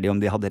 og så ser de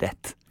om de hadde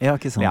rett. Ja,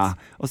 ikke sant. Ja,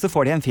 og så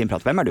får de en fin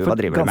prat. Hvem er du? Hva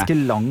driver du med?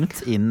 Ganske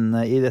langt inn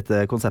i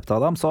dette konseptet,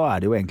 Adam, så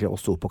er det jo egentlig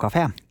oss to på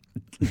kafé.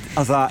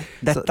 Altså,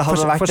 dette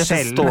hadde vært det, så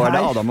står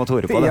det Adam og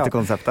Tore på dette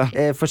konseptet.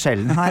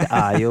 Forskjellen her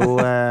er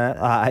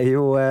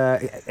jo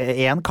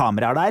en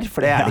kamera der,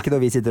 for det er det ikke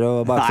når vi sitter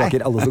og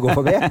baksnakker alle som går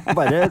forbi.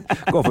 Bare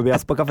gå forbi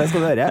oss på kafé,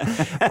 skal du høre.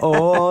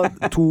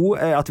 Og 2,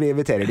 at vi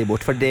inviterer de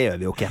bort, for det gjør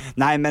vi jo ikke.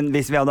 Nei, men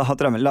hvis vi hadde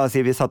hatt drømmen, la oss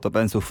si vi satt opp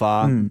en sofa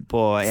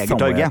på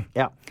Egertorget.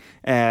 Ja.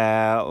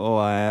 Jeg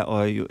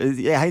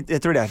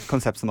tror det er et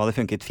konsept som hadde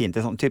funket fint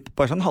i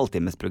bare sånn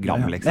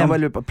halvtimesprogram, liksom. Jeg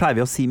bare lurer på, pleier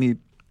vi å si mye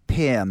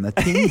pene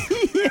ting?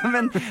 Ja,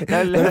 men det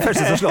er det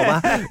første som slår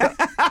meg.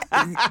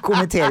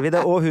 Kommenterer vi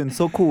det, og hun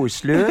så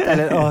koselig ut,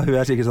 eller hun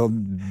er sikkert sånn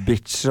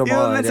bitch som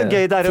har men så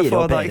gøy det er å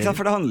få da, ikke sant?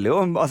 For det handler jo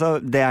om, altså,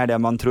 det er det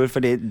man tror,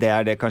 fordi det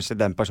er det kanskje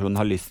den personen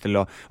har lyst til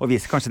å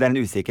vise, kanskje det er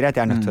en usikkerhet,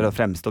 jeg er nødt til å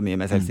fremstå mye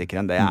mer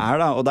selvsikker enn det jeg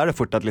er da, og da er det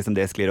fort at liksom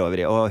det sklir over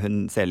i, og hun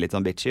ser litt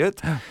sånn bitchy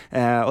ut,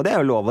 og det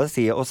er jo lov å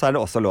si, og så er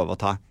det også lov å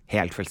ta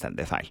helt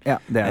fullstendig feil. Ja,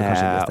 det er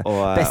kanskje det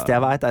beste. Beste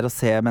jeg vet er å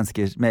se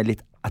mennesker med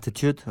litt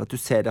attitude, at du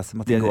ser det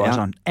som at de går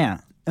sånn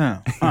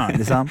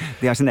liksom.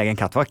 De har sin egen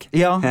catwalk.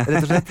 Ja,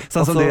 rett og slett.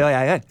 Sånn som du og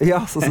jeg gjør. Ja,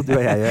 sånn som du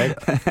og jeg gjør.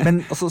 Men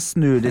og så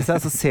snur de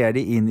seg, så ser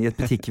de inn i et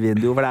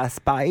butikkvindu hvor det er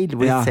speil,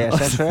 hvor de ser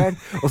seg selv,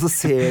 og så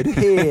ser du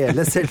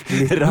hele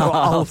selvtilliten og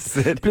alt.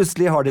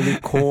 Plutselig har de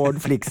litt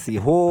cornflakes i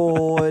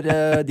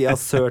håret, de har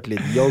sørt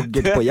litt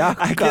yoghurt på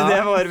jakka. Er ikke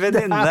det vår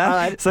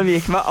venninne som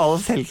gikk med all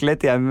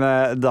selvtillit hjem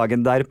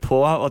dagen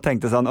derpå og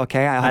tenkte sånn, ok,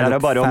 her er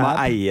det bare om å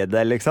eie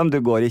det, liksom. Du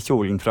går i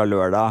kjolen fra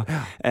lørdag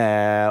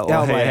og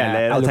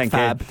høyhæler og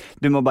tenker,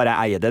 du må bare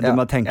eie det, du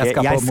må tenke, jeg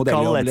skal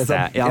et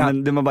sted. Ja, men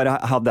du må bare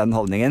ha den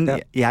holdningen.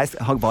 Jeg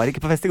var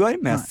ikke på fest i går,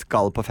 men jeg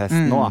skal på fest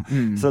nå.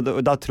 Så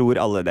da tror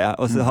alle det.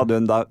 Og så hadde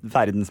hun da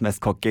verdens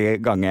mest cocky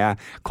gange,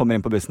 kommer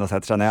inn på bussen og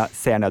setter seg ned,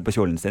 ser ned på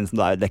kjolen sin, som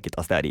da er dekket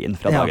av stearin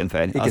fra dagen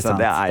før. Altså,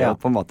 det er jo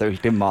på en måte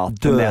ultimat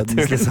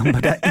dødens, liksom.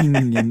 Det er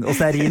ingen, og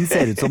stearin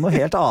ser ut som noe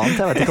helt annet.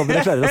 Jeg vet ikke om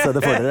dere klarer å se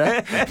det for dere,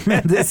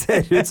 men det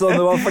ser ut som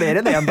det var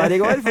flere enn en der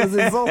i går, for å si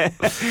det sånn.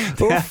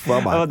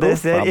 Og det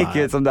ser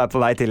ikke ut som du er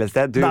på vei til et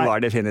sted. Du var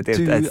definitivt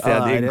et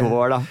sted i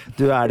går, da.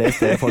 Du er det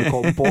stedet folk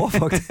kom på,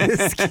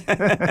 faktisk.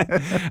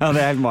 Ja, det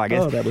er helt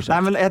magisk. Nei,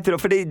 men jeg tror,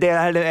 fordi det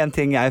er en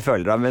ting jeg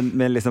føler av,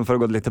 men liksom for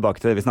å gå litt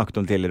tilbake til det vi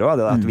snakket om tidligere også,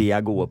 det er at vi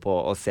er gode på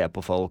å se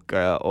på folk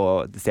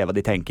og se hva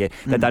de tenker.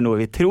 Dette er noe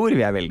vi tror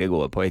vi er veldig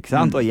gode på, ikke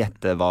sant? Og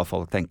gjette hva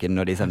folk tenker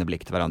når de sender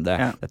blikk til hverandre.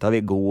 Dette har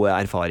vi god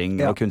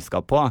erfaring og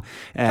kunnskap på.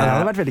 Det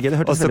hadde vært veldig gøy.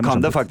 Og så kan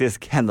det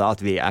faktisk hende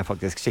at vi er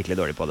faktisk skikkelig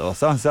dårlige på det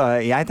også. Så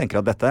jeg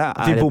tenker at dette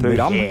er et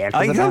program. Ja,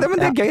 ikke sant?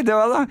 Men det er gøy det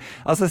også, da.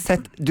 Altså,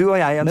 sett du og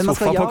jeg i en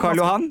sofa på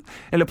Karl Johan,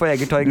 eller på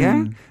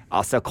Egertorget.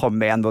 Altså,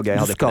 kom igjen, hvor gøy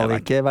hadde ikke det vært.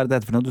 Du skal ikke, hva er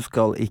det for noe? Du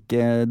skal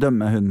ikke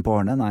dømme hunden på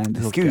hårene. Nei,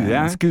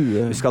 skue.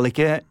 Du skal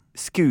ikke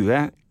skue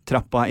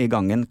trappa i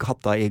gangen,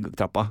 katta i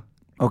trappa.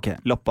 Ok.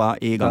 Loppa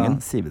i gangen,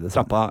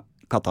 trappa,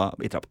 katta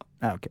i trappa.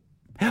 Ja, ok.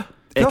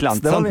 Et eller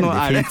annet sånt, nå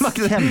er det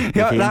kjempefint.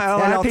 Jeg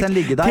la den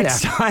ligge der,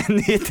 pitcha en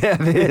ny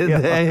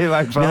TV-idé i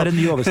hvert fall. Vi har en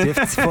ny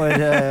overskrift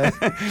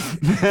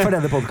for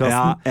denne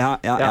podcasten.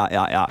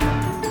 Ja.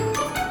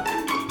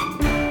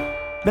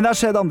 Men det har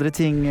skjedd andre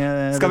ting.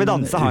 Skal vi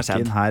danse har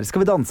skjedd. Her.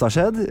 Skal vi danse har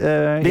skjedd.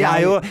 Det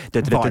er jo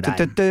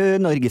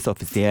Norges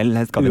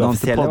uoffisielle Skal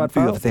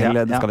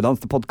vi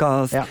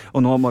danse-podkast. Og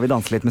nå må vi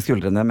danse litt med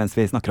skuldrene mens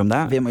vi snakker om det.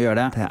 Vi må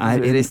gjøre det.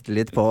 Vi rister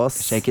litt på oss.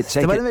 Shake it.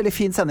 Det var en veldig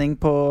fin sending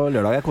på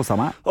lørdag. Jeg koset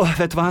meg.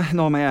 Vet du hva?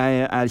 Nå må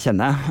jeg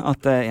erkjenne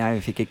at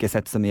jeg fikk ikke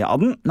sett så mye av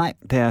den. Nei.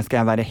 Det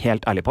skal jeg være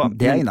helt ærlig på.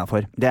 Det er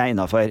innenfor.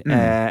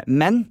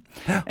 Men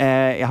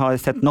jeg har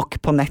sett nok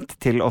på nett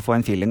til å få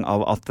en feeling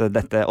av at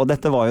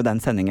dette var jo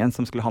den sendingen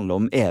som skulle handle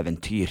om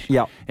eventyr.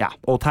 Ja.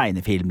 Og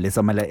tegnefilm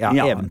liksom, eller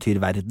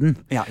eventyrverden.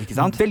 Ja, ikke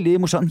sant? Veldig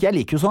morsomt. Jeg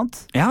liker jo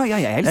sånt. Ja,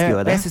 jeg elsker jo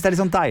det. Jeg synes det er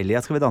litt sånn deilig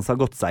at Skal vi danse har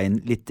gått seg inn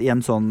litt i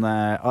en sånn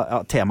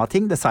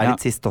temating. Det sa jeg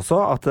litt sist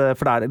også,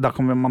 for da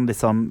kan man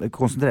liksom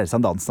konsentrere seg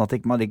om dansen,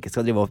 at man ikke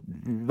skal drive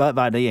hva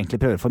er det egentlig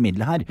prøver å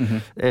formidle her?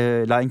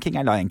 Lion King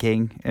er Lion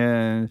King.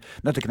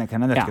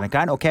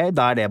 Nøtteknekkeren. Ok,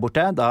 da er det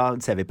borte. Da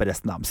ser vi på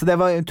resten av. Så det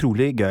var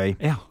utrolig gøy.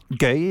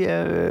 Gøy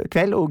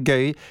kveld, og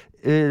gøy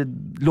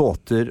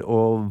låter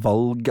og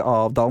valg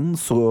av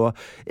dans, og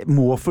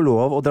må få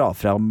lov å dra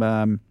fram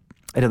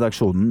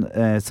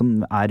redaksjonen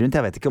som er rundt.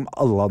 Jeg vet ikke om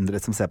alle andre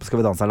som ser på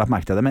Skal vi danse har lagt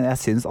merke til det, men jeg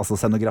synes altså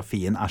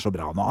scenografien er så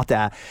bra nå at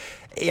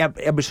jeg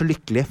blir så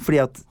lykkelig, fordi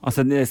at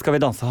altså, Skal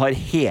vi danse har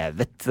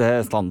hevet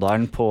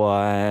standarden på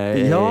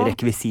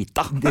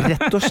rekvisita.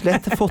 Rett og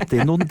slett fått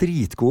inn noen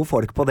dritgode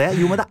folk på det.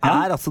 Jo, men det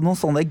er altså noen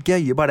sånne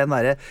gøye, bare den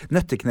der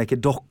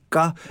nøtteknekkerdokka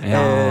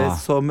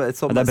som det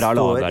er bra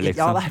laget, liksom.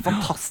 Ja, det er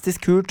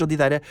fantastisk kult, og de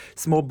der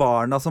små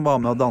barna som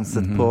var med og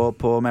danset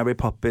på Mary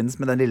Poppins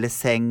med den lille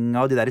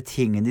senga, og de der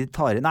tingene de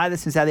tar inn. Nei, det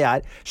synes jeg de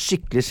er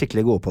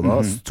skikkelig gode på nå.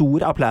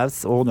 Stor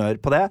applaus og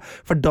honnør på det,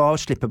 for da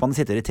slipper man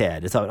å sitte og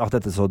irritere seg over at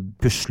dette så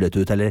puslet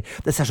ut, eller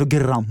det ser så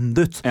grand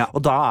ut.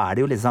 Og da er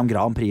det jo liksom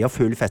Grand Prix og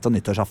full fest og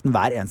nyttårsaften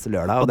hver eneste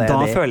lørdag. Og da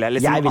føler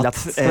jeg liksom at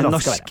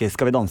norske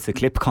Skal vi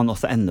danse-klipp kan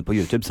også ende på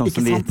YouTube, sånn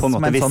som vi på en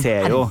måte vi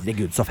ser jo.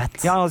 Herregud, så fett.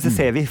 Ja, så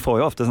ser vi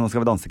får jo ofte sånne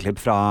Skal vi danse-klipp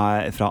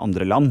fra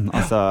andre land,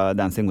 altså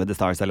Dancing with the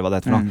Stars, eller hva det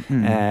heter for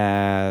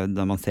noe.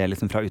 Da man ser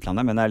liksom fra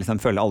utlandet, men jeg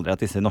liksom føler aldri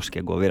at disse norske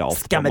går viralt.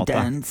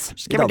 Skammedance.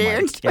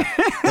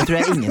 Det tror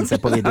jeg ingen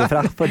ser på video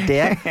fra, for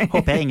det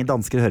håper jeg ingen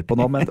dansker hører på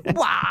nå, men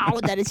wow,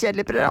 det er et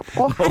kjedelig program.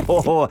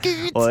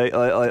 Herregud.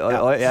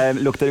 Oi, jeg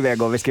lukter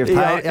vegoverskrift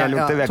her.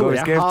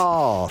 Jeg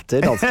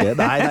hater danske.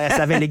 Nei, det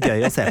er veldig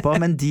gøy å se på,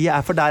 men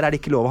for der er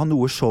det ikke lov å ha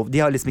noe show.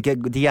 De har liksom ikke,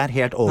 de er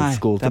helt old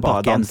school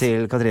tilbake igjen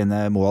til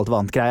Katrine Moholt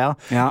vant greia.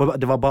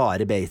 Det var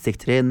bare basic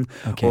trinn,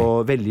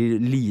 og veldig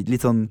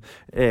litt sånn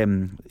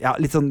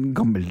litt sånn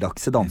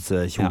gammeldagse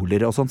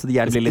dansekjoler og sånn, så de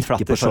er liksom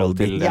ikke på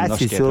showbill. Jeg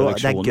synes jo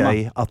det er gøy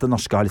at det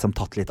norske har liksom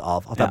tatt litt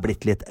av, at det har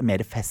blitt litt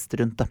mer fest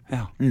rundt det.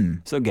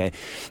 Så gøy.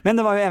 Men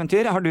det var jo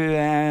eventyr.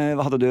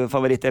 Hadde du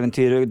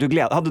favoritteventyr?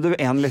 Hadde du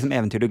en liksom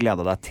eventyr du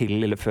gledet deg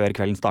til før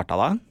kvelden startet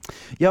da?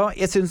 Ja,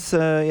 jeg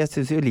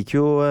liker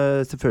jo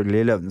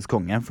selvfølgelig Løvenes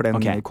konge, for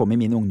den kom i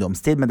min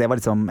ungdomstid, men det var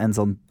liksom en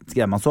sånn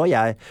greie man så.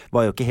 Jeg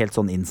var jo ikke helt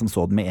sånn inn som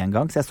så den med en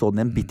gang, så jeg så den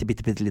i en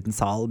bitte liten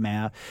sal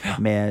med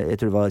jeg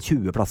tror det var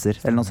 20 plasser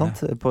eller noe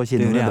sånt på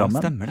kinoen i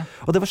Drammen.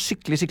 Og det var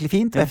skikkelig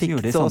fint. Jeg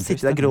fikk så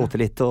sitte der og gråte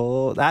litt,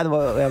 og jeg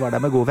var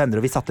der med gode venner,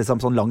 og vi satt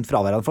liksom sånn langt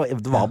fra hverandre, for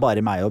det var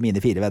bare meg og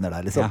mine 4 venner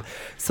der liksom.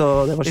 Så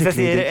det var skikkelig.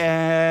 Hvis jeg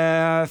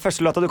sier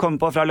første låta du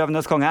kommer på fra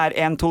Løvenes konge er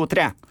 1, 2,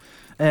 3.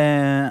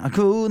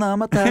 Hakuna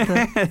Matata.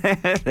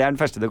 Det er den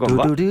første du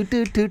kommer på.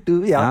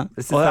 Ja.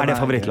 Og er det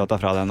favorittlåta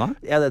fra den da?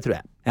 Ja, det tror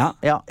jeg.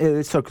 Ja,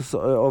 Circus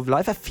of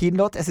Life er fin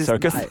låt.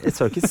 Circus? The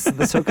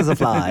Circus of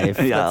Life.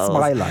 That's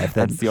my life.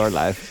 That's your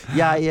life.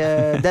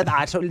 Den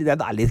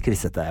er litt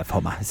krissete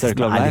for meg.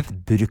 Circle of Life?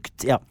 Litt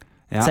brukt,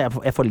 Så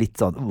jeg får litt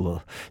sånn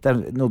det er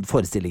noen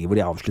forestillinger hvor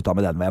de avslutta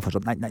med den, hvor jeg får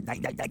sånn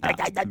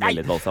nei.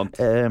 Litt voldsomt.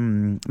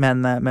 Men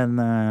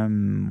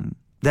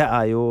det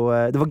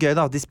var gøy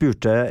da at de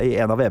spurte i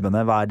en av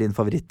VM-ene hva er din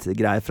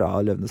favorittgreie fra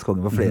Løvenes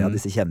konge, hvor flere av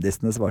disse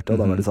kjendisene svarte, og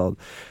da var det sånn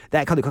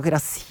jeg kan jo ikke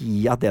akkurat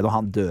si at det når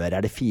han dør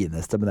er det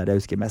fineste, men det er det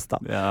jeg husker mest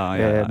da.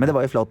 Men det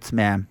var jo flott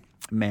med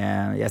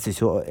jeg synes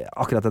jo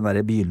akkurat den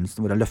der begynnelsen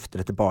hvor han løfter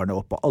dette barnet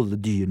opp, og alle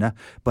dyrene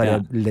bare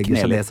legger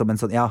seg ned som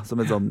en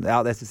sånn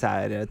det synes jeg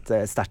er et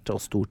sterkt og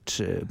stort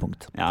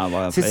punkt. Ja, det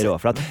var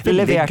råflatt.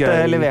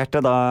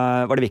 Leverte da,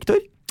 var det Victor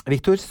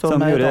som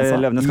gjorde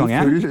Løvenes konge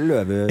i full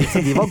løve,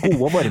 så de var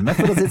gode å varme,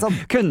 for å si sånn.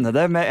 Kunne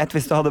det med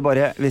hvis du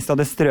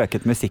hadde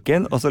strøket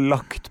musikken og så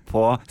lagt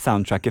på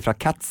soundtracket fra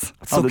Cats,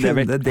 hadde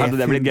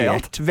det blitt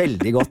gøyalt?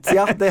 Veldig godt.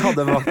 Ja, det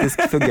hadde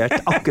faktisk fungert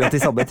akkurat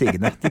de samme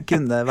tingene. Det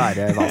kunne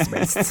være hva som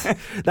helst.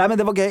 Nei,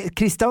 men det var gøy.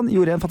 Christian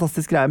gjorde en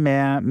fantastisk greie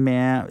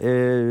med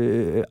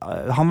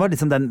han var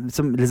liksom den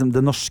som liksom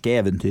det norske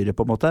eventyret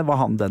på en måte, var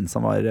han den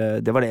som var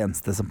det var det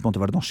eneste som på en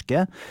måte var det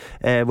norske,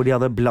 hvor de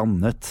hadde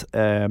blandet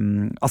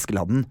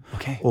Askeladden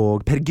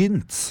og Per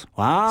Gynt.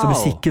 Så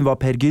musikken var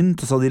Per Gynt,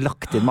 og så hadde de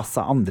lagt inn masse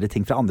andre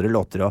ting fra andre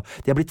låter, og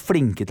de har blitt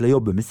flinke til å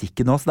jobbe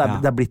musikken nå, så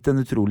det er blitt blitt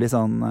en utrolig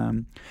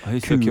sånn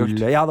kul.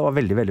 Ja, det var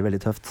veldig, veldig,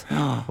 veldig tøft.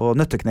 Og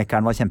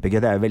Nøtteknekkeren var kjempegøy,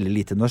 det er jo veldig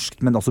lite norsk,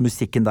 men også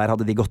musikken der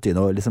hadde de gått inn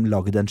og liksom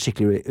lagd en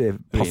skikkelig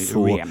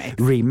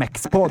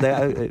passo-remix på. Det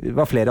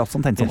var flere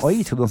som tenkte sånn,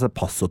 oi, skal du danse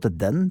passo til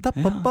den?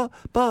 Men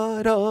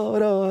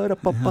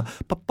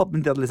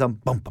de hadde liksom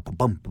bam,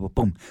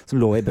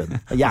 som lå i bunnen.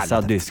 Jeg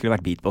sa du skulle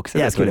vært beatboxer.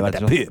 Jeg skulle vært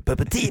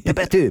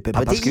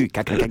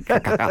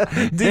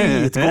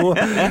dritgod.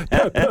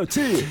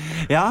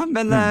 Ja,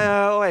 men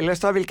og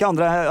ellers da, hvilke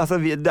andre altså,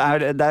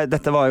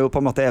 dette var jo på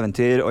en måte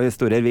eventyr og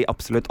historier vi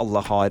absolutt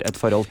alle har et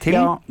forhold til.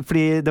 Ja,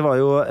 fordi det var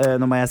jo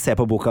nå må jeg se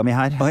på boka mi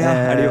her.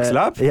 Er det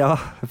jukselapp? Ja,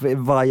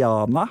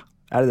 Vaiana,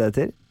 er det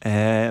til?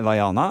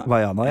 Vaiana,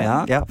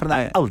 ja, for den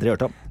har jeg aldri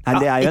hørt om. Nei,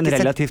 det er jo en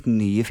relativt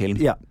ny film.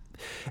 Ja.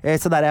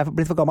 Så der er jeg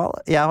blitt for gammel.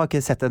 Jeg har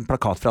ikke sett en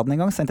plakat fra den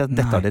en gang, så jeg tenkte at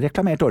dette har det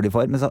reklamert dårlig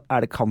for, men så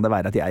kan det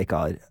være at jeg ikke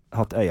har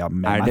hatt øya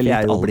med meg. Er det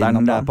litt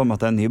alderen? Det er på en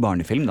måte en ny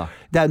barnefilm da?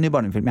 Det er en ny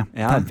barnefilm, ja.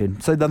 Tegnfilm.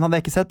 Så den hadde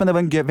jeg ikke sett, men det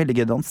var en veldig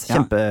gøy dans.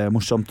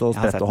 Kjempemorsomt og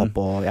sprett og hopp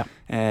og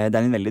det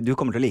er en veldig, du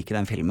kommer til å like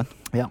den filmen.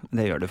 Ja.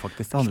 Det gjør du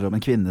faktisk. Det handler om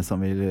en kvinne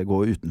som vil gå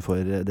utenfor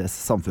det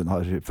samfunnet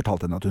har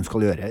fortalt henne at hun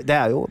skal gjøre. Det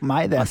er jo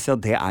meg, det. Altså,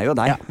 det er jo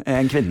deg.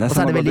 En kvinne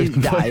som går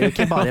utenfor det er jo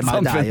ikke bare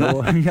meg, det er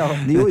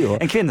jo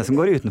en kvinne som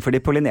går utenfor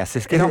de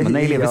polynesiske rammene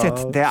i livet sitt.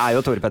 Det er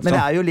jo Tore Petterson. Men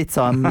det er jo litt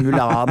sånn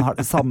Mulan har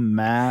det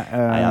samme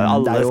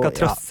alle skal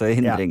trosse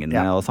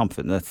hindringene og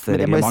samfunnets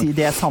reglement. Jeg må si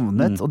det jeg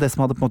savnet, og det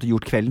som hadde på en måte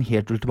gjort kvelden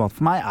helt ultimat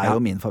for meg, er jo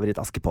min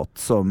favoritt Askepott,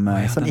 som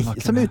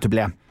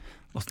uteble.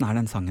 Hvordan er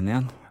den sangen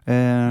igjen?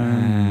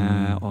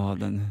 Og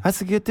den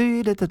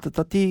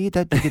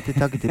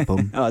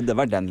det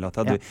var den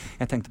låta.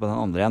 Jeg tenkte på den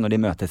andre når de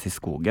møtes i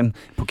skogen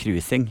på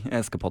cruising,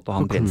 Askepott og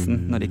han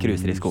prinsen, når de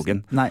cruiser i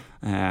skogen. Nei,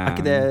 er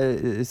ikke det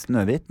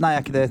Snøhvit? Nei, er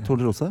ikke det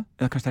Tornerose?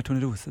 Ja, kanskje det er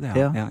Tornerose, det,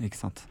 ja, ikke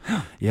sant.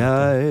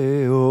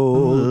 Jeg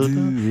og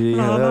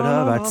du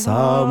har vært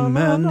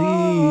sammen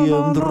i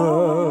en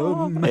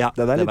drøm. Ja,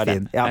 det er litt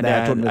fin. Ja,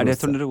 er det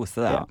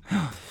Tornerose, det, ja.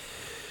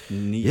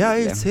 Nydelig.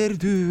 Jeg ser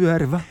du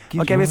er vakker.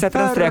 Ok, vi setter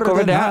en strek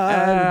over det.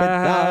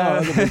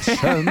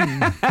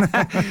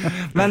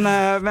 Men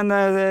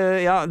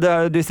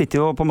du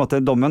sitter jo på en måte,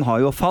 dommen har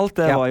jo falt.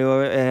 Det var jo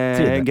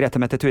Grete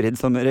Mette Turid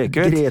som røyk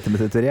ut. Grete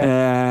Mette Turid,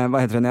 hva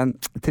heter hun igjen?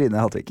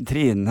 Trine Haltvik.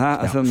 Trine,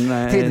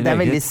 det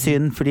er veldig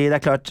synd, fordi det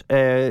er klart,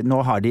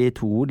 nå har de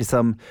to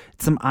liksom,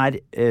 som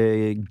er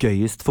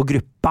gøyest for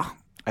gruppa.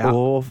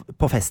 Og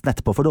på festen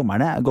etterpå for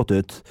dommerne gått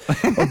ut.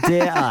 Og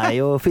det er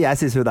jo, for jeg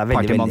synes hun er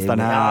veldig men hun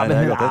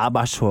er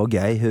bare så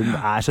gøy. Hun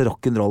er så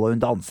rock'n'roll, og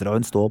hun danser, og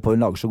hun står på,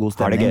 hun lager så god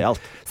stemning.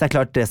 Så det er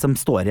klart, det som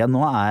står igjen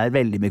nå er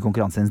veldig mye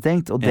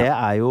konkurranseinstinkt, og det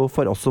er jo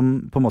for oss som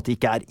på en måte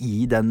ikke er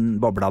i den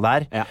bobla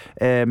der,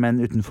 men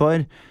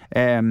utenfor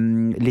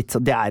litt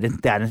så,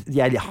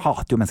 jeg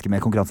hater jo mennesker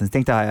med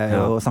konkurranseinstinkt, det har jeg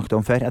jo snakket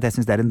om før, at jeg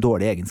synes det er en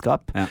dårlig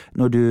egenskap.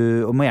 Når du,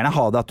 og må gjerne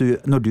ha det at du,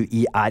 når du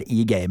er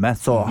i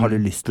gamet, så har du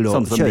lyst til å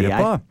kjøre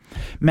på.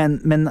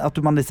 Men at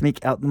man liksom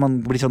ikke, at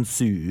man blir sånn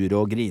sur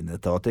og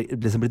grinete, og at det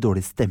liksom blir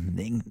dårlig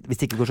stemning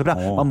hvis det ikke går så bra.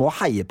 Man må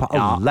heie på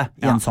alle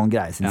i en sånn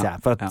greie, synes jeg,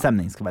 for at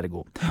stemningen skal være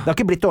god. Det har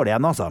ikke blitt dårlig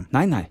ennå, altså.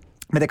 Nei.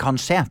 Men det kan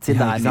skje, siden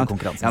det er mye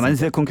konkurranse. Ja, men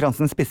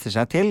konkurransen spisser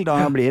seg til, da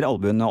blir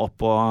albuene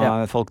opp, og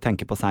folk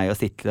tenker på seg og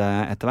sitt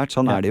etter hvert.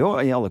 Sånn er det jo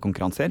i alle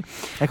konkurranser.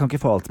 Jeg kan ikke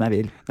få alt som jeg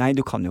vil. Nei,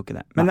 du kan jo ikke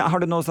det. Men har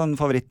du noe sånn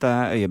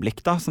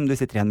favorittøyeblikk da, som du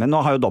sitter igjen med?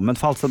 Nå har jo dommen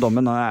falt, så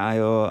dommen er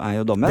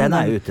jo dommen. Den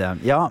er ute.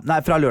 Ja, nei,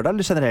 fra lørdag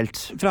eller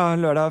generelt? Fra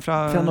lørdag.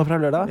 Fra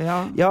lørdag?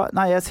 Ja,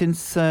 nei, jeg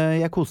synes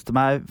jeg koste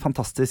meg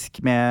fantastisk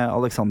med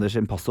Alexander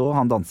sin passo.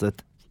 Han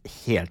danset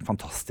helt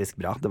fantastisk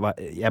bra.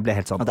 Jeg ble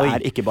helt sånn. Og det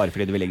er ikke bare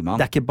fordi du vil ligge med han?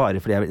 Det er ikke bare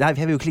fordi jeg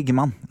vil ikke ligge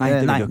med han. Nei,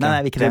 jeg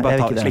vil ikke det. Du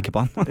bare slikke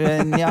på han?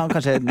 Ja,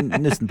 kanskje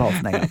nussen på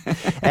halsen en gang.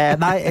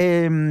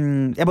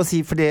 Jeg må si,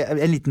 for det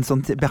en liten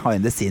sånn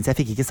behind the scenes, jeg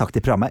fikk ikke sagt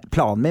det i programmet.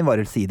 Planen min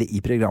var å si det i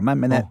programmet,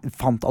 men jeg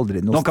fant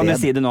aldri noe sted. Nå kan du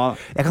si det nå.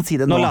 Jeg kan si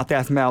det nå. Nå later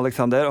jeg som jeg er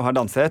Alexander og har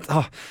danset.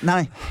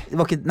 Nei, det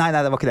var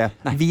ikke det.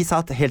 Nei. Vi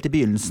satt helt i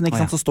begynnelsen,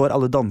 ikke sant? Så står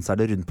alle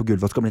danserne rundt på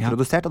gulvet og skal bli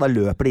introdusert, og da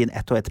løper de inn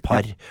ett og ett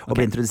par og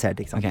blir introdusert,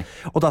 ikke sant?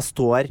 Og da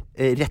står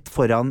rett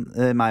foran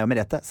meg og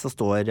Merete, så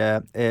står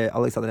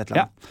Alexander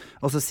Hetland.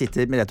 Og så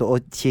sitter Merete og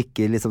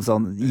kikker liksom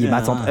sånn, gir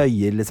meg et sånt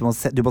øye liksom,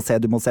 du må se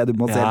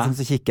liksom,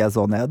 så kikker jeg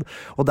så ned,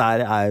 og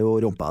der er jo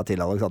rumpa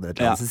til Alexander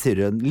Hetland. Så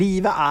sier hun,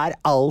 livet er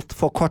alt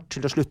for kort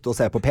til å slutte å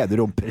se på pene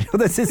rumper.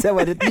 Og det synes jeg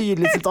var et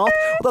nydelig sitat,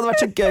 og det hadde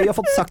vært så gøy å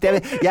få sagt det.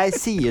 Jeg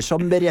sier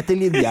som Merete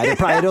Linjære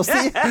pleier å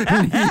si,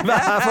 livet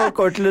er for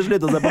kort til å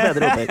slutte å se på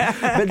pene rumper.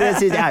 Men det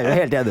synes jeg er jo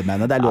helt enig med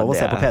henne. Det er lov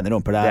å se på pene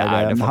rumper.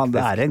 Han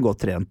er en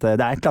godt trent. Det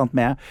er et eller annet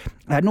med,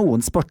 det er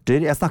noen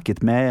sporter, jeg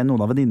snakket med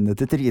noen av venninnene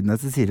til Trine,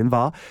 så sier hun,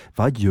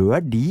 hva gjør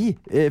de?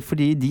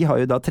 Fordi de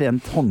har jo da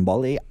trent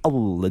håndball i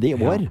alle de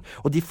år,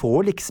 og de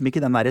får liksom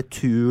ikke den der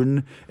turn,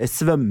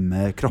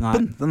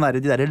 svømmekroppen,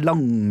 de der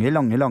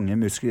lange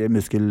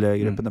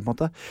muskelgruppene på en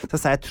måte.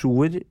 Så jeg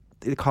tror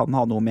det kan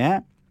ha noe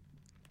med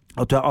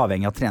at du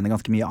avhengig av å trene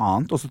ganske mye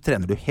annet, og så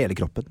trener du hele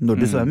kroppen når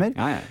du svømmer,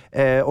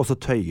 og så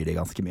tøyer de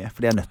ganske mye,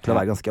 for de nødt til å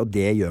være ganske, og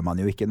det gjør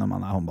man jo ikke når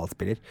man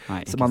håndballspiller.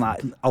 Nei, så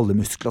alle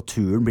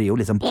muskulaturen blir jo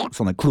liksom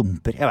sånne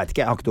klumper. Jeg vet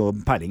ikke, jeg har ikke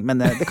noe peiling,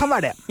 men det kan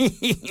være det.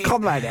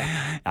 Kan være det.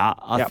 Ja,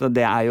 altså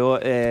det jo,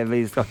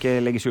 vi skal ikke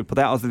legge skjul på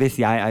det. Altså hvis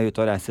jeg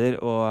ute og reiser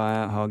og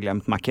har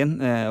glemt Mac-en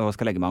og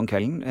skal legge meg om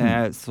kvelden,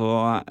 så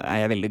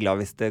jeg veldig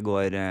glad hvis det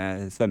går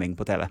svømming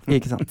på TV.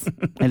 Ikke sant?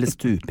 Eller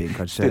stuping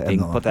kanskje.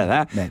 Stuping på TV.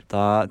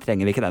 Da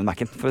trenger vi ikke den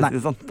Mac-en, for å si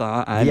det sånn. Da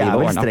vi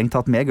vel strengt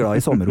tatt mer glad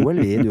i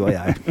sommer-OL, du og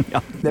jeg.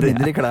 Ja, det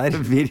mindre klær.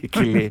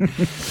 Virkelig.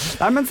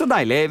 Nei, men så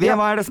deilig.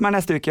 Hva det som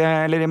neste uke,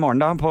 eller i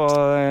morgen da,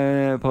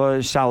 på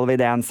Shall We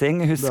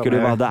Dancing? Husker du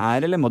hva det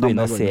eller må du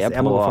inn og se på?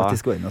 Jeg må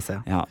faktisk gå inn og se.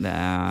 Ja,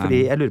 fordi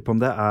jeg lurer på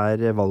om det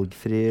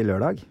valgfri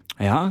lørdag.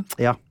 Ja?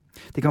 Ja.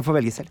 De kan få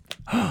velge selv.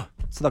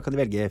 Så da kan de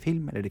velge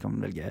film, eller de kan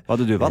velge Hva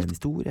hadde du valgt? En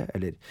historie,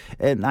 eller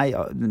nei,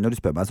 når du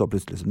spør meg så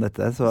plutselig som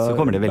dette så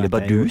kommer det veldig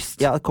bardust.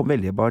 Ja, det kommer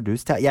veldig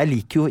bardust. Jeg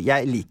liker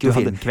jo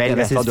filmkveld. Jeg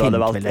vet hva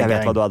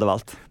du hadde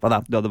valgt. Hva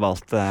da? Du hadde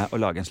valgt å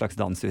lage en slags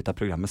dans ut av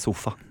programmet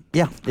Sofa.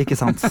 Ja, ikke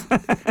sant.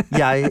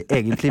 Jeg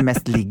egentlig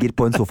mest ligger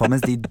på en sofa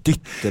mens de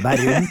dytter meg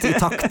rundt i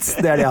takt.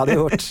 Det det jeg hadde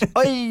gjort.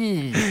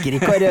 Oi, orker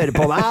ikke å røre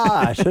på meg,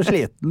 jeg så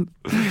sliten.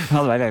 Det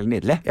hadde vært veldig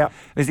nydelig. Ja.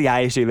 Hvis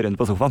jeg skyver rundt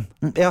på sofaen.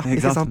 Ja,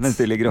 ikke sant.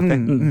 Mens du ligger oppe.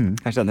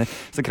 Jeg skjønner.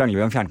 Så krangler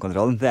vi om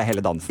fjernkontrollen. Det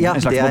hele dansen. Ja,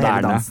 en slags det moderne.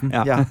 Hele dansen.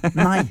 Ja.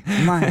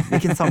 Nei.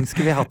 Hvilken sang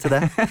skulle vi hatt til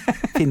det?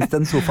 Finnes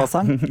det en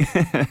sofasang?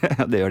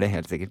 Ja, det gjør det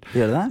helt sikkert.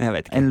 Gjør det? Jeg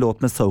vet ikke. En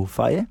låt med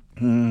sofa i?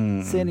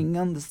 Sitting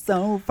on the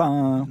sofa.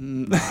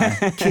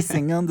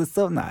 Kissing on the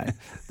sofa. Nei,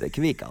 det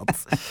kunne vi ikke hatt.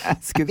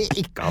 Skulle vi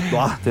ikke hatt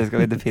noe? Det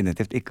skal vi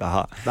definitivt ikke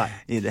ha. Nei.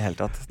 I det hele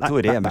tatt.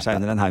 Tore gjemmer seg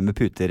under en haug med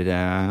puter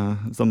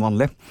som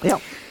vanlig. Ja.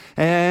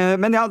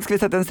 Men ja, skal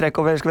vi sette en strek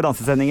over Skal vi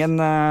danse-sendingen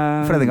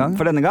for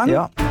denne gang?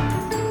 Ja.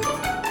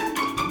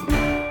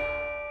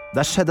 Det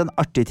har skjedd en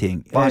artig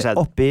ting. Hva har skjedd?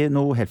 Oppi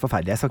noe helt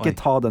forferdelig. Jeg skal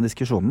ikke ta den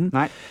diskusjonen,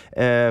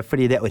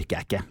 fordi det orker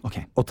jeg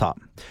ikke å ta.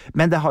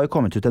 Men det har jo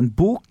kommet ut en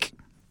bok.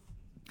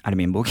 Det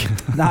min bok?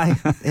 Nei,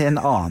 en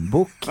annen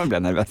bok. Jeg ble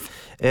nervøs.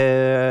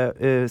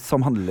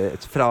 Som handler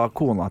fra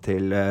kona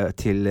til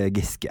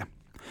Giske.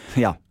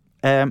 Ja.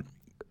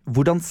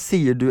 Hvordan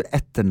sier du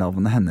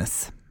etternavnet hennes?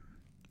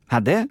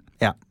 Hadde?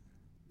 Ja.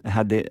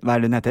 Hadde, hva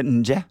det hun heter?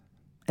 Nje?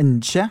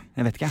 Nje?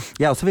 Jeg vet ikke.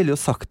 Jeg også ville jo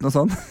sagt noe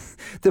sånn.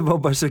 Det var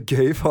bare så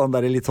gøy, for han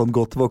der litt sånn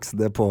godt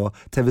voksne på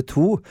TV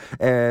 2,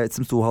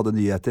 som hadde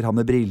nyheter, han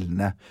med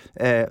brillene,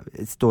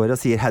 står og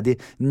sier Haddy,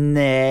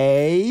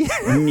 nei.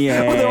 Og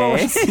det var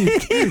bare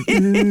sykt.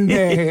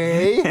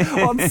 Nei.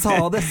 Og han sa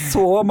det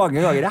så mange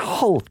ganger. Jeg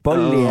holdt på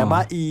å le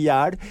meg i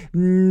hjel.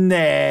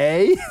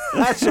 Nei.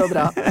 Det så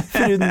bra.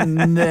 Fru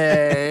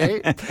nei.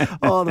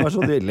 Det var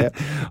så nydelig.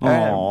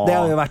 Det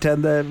har jo vært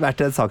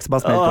en sak som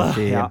har smelt opp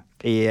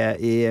i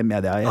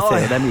media. Jeg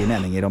ser det mye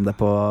meninger om det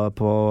på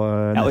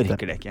jeg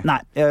orker det ikke. Nei,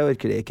 jeg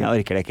orker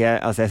det ikke.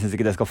 Altså, jeg synes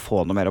ikke det skal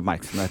få noe mer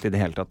oppmerksomhet i det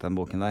hele tatt, den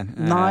boken der.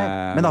 Nei,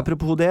 men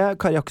apropos det,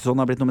 Kari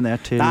Jakkesson har blitt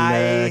nominert til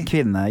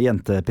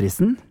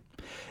kvinne-jenteprisen.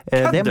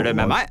 Kødder du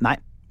med meg? Nei.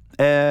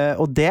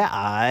 Og det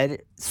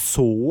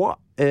så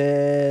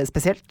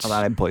spesielt. Ja,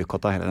 det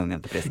boykott av hele den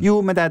jenteprisen.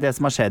 Jo, men det det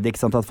som har skjedd, ikke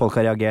sant? At folk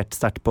har reagert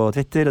sterkt på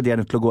Twitter, og de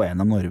nødt til å gå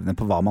gjennom normene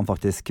på hva man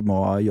faktisk må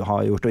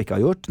ha gjort og ikke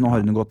ha gjort. Nå har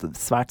hun gått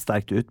svært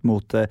sterkt ut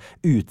mot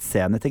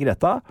utseendet til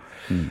Greta,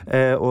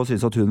 og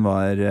synes at hun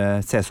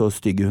ser så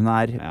stygg hun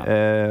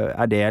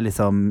det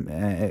liksom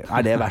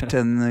det verdt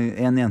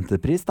en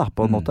jentepris da,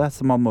 på en måte?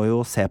 Så man må jo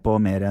se på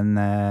mer enn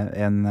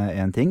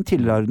en ting.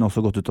 Tidligere har hun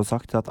også gått ut og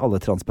sagt at alle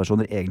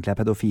transpersoner egentlig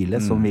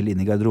pedofile som vil inn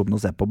i garderoben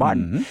og se på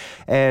barn.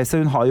 Så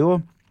hun har jo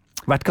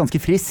vært ganske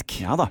frisk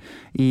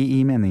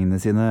i meningene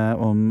sine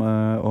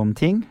om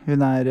ting. Hun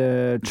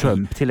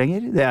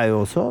Trump-tilhenger. Det jo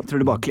også jeg tror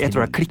det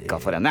har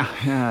klikket for henne.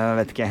 Jeg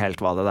vet ikke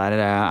helt hva det der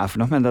for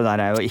noe, men det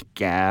der jo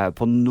ikke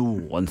på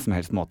noen som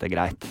helst måte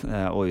greit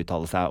å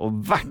uttale seg, og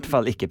i hvert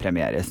fall ikke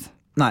premieres.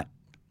 Nei.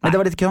 Men det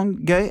var litt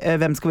gøy.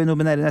 Hvem skal vi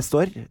nominere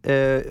neste år?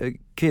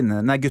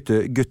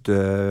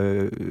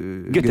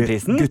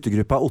 Gutteprisen?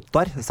 Guttegruppa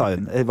Ottar, sa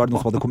hun. Var det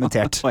noen som hadde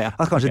kommentert?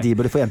 At kanskje de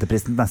burde få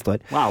jenteprisen neste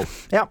år. Wow.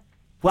 Ja.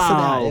 Så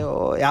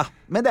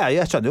men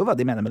jeg skjønner jo hva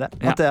de mener med det.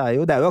 At det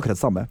jo akkurat det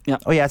samme.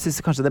 Og jeg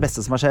synes kanskje det beste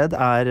som har skjedd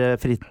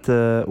Fritt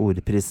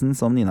ordprisen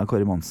som Nina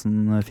Kåre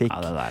Monsen fikk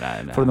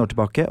for noen år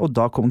tilbake. Og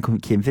da kom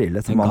Kim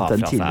Frille som vant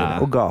den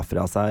tidligere og ga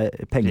fra seg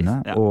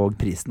pengene og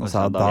prisen og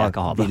sa da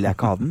vil jeg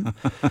ikke ha den.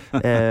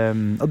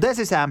 Og det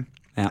synes jeg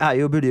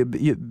burde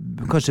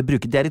kanskje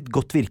bruke det et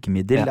godt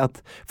virkemiddel at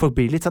folk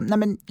blir litt sånn nei,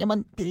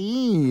 men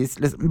pris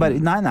liksom,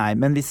 bare, nei,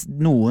 men hvis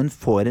noen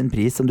får en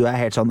pris som du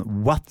helt sånn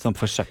what? Som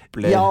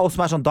forsøpler og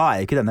som sånn, da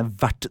ikke denne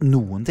verdt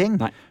noen ting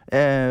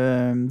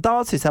da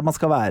synes jeg man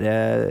skal være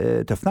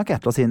tøff nok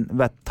til å si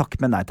takk,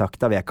 men nei takk,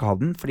 da vil jeg ikke ha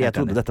den fordi jeg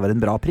trodde dette var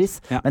en bra pris,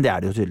 men det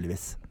det jo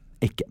tydeligvis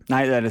ikke.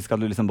 Nei, det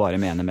skal du liksom bare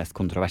mene mest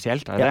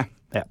kontroversielt, det?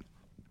 Ja.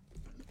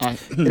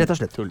 Rett og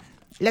slett.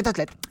 Lett og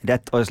slett.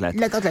 Rett og slett.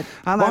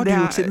 Hva har du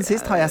gjort siden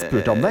sist? Har jeg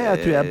spurt om det? Jeg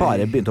tror jeg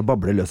bare begynte å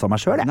bable løs av meg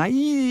selv.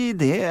 Nei,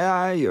 det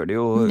gjør det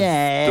jo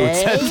stort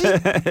sett.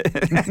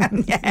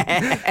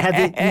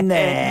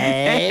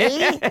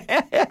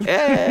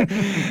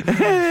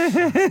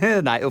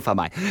 Nei, uff a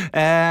meg.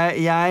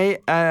 Jeg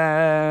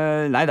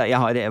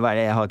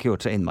har ikke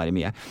gjort så innmari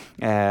mye.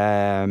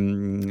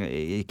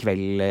 I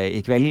kveld,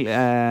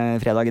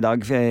 fredag i dag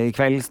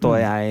kveld, står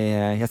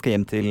jeg skal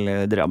hjem til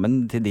Drammen,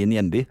 til din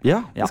hjemby. Ja,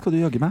 det skal du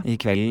jogge med. I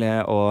kveld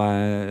og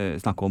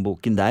snakke om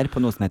boken der, på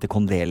noe som heter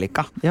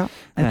Kondelika. Ja,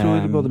 jeg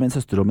tror både min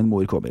søster og min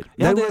mor kommer.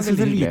 Det er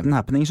en liten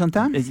happening, skjønte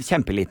jeg.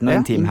 Kjempeliten og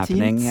intim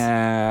happening,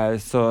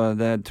 så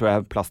det tror jeg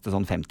er plass til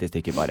sånn 50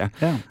 stykker bare.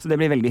 Ja. Så det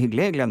blir veldig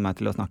hyggelig. Jeg gleder meg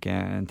til å snakke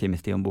en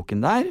times tid om boken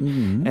der.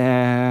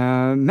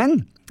 Men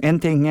en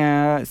ting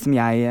som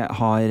jeg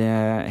har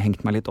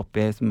hengt meg litt opp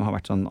i, som har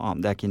vært sånn,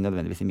 det er ikke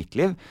nødvendigvis i mitt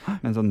liv,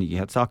 men sånn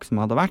nyhetssak som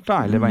hadde vært da,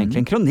 eller var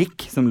egentlig en kronikk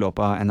som lå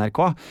på NRK,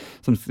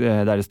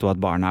 der det stod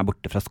at barna er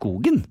borte fra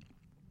skogen.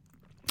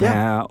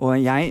 Ja. Og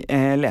jeg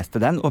leste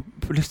den, og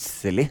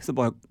plutselig så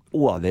bare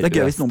overøste. Det er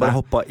gøy hvis noen bare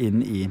hoppet inn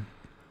i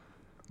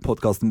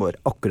podcasten vår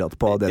akkurat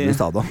på det du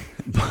sa da.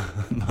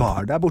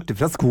 Barna er borte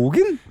fra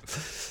skogen?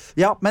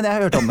 Ja, men jeg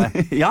har hørt om det.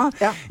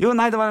 Jo,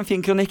 nei, det var en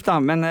fin kronikk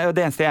da, men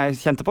det eneste jeg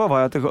kjente på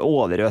var at jeg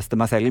overøste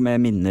meg selv med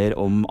minner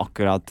om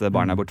akkurat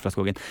barna borte fra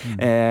skogen.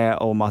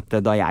 Om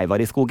at da jeg var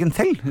i skogen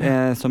selv,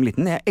 som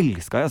liten, jeg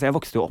jeg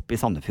vokste jo opp i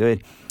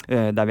Sandefjord,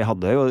 der vi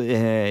hadde jo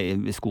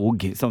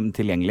skog som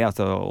tilgjengelig,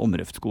 altså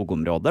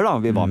skogområder da,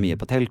 vi var mye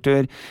på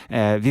telttur,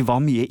 vi var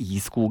mye i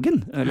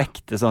skogen,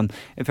 lekte sånn,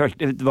 jeg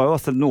følte, det var jo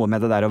også noe med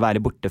det der å være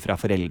borte fra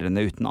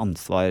foreldrene uten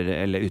ansvar,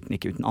 eller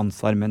ikke uten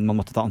ansvar, men man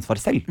måtte ta ansvar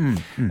selv.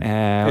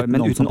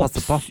 Men uten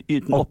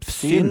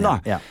oppsyn da.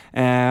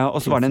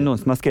 Og så var det noen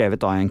som har skrevet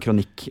da en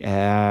kronikk,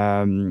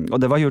 og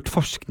det var gjort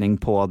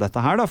forskning på dette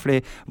her da, fordi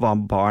hva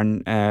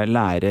barn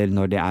lærer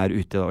når de er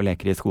ute og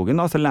leker i skogen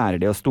da, så lærer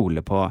de å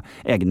stole på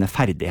egne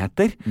ferdigheter.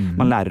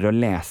 Man lærer å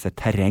lese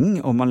terreng,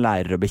 og man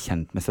lærer å bli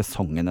kjent med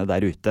sesongene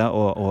der ute,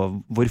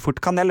 og hvor fort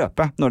kan jeg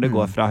løpe når det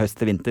går fra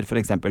høst til vinter, for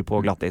eksempel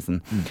på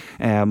glattisen.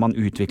 Man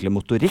utvikler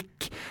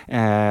motorikk,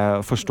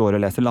 forstår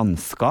å lese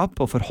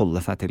landskap og forholde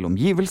seg til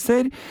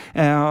omgivelser,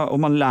 og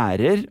man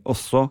lærer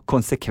også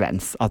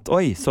konsekvens, at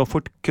oi, så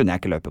fort kunne jeg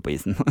ikke løpe på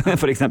isen,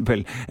 for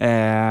eksempel.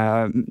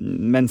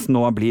 Mens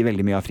nå blir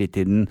veldig mye av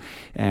fritiden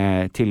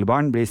til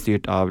barn blir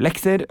styrt av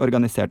lekser,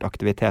 organisert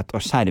aktivitet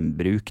og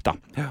skjermbruk da.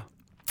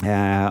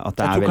 Jeg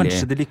tror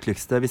kanskje det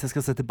lykkeligste, hvis jeg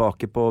skal se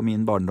tilbake på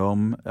min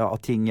barndom av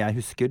ting jeg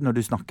husker når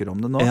du snakker om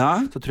det nå,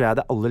 så tror jeg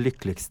det aller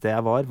lykkeligste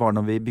jeg var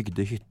når vi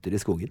bygde hytter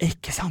i skogen.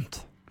 Ikke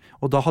sant?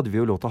 Og da hadde vi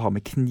jo lov til å ha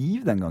med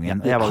kniv den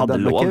gangen. Vi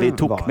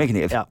tok med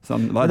kniv. Ja.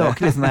 Sånn, men det var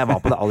ikke liksom når jeg var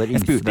på det aller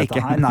yngste. Jeg spurte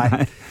ikke.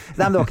 Nei,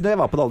 det var ikke når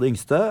jeg var på det aller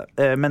yngste,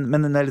 men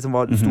når jeg liksom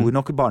var stor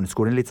nok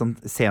barneskolen, litt sånn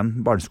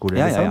sen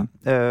barneskole, liksom.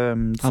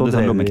 Så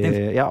sånn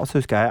lommekniv? Ja, og så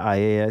husker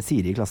jeg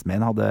Siri i klassen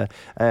min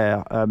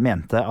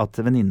mente at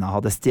venninna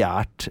hadde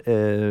stjert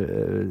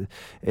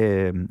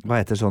hva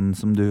heter sånn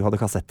som du hadde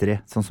kassetter i,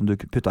 sånn som du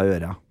putta i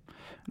øra.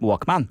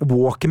 Walkman,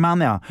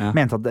 ja.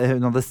 Mente at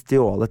hun hadde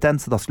stjålet den,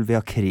 så da skulle vi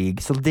ha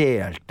krig. Så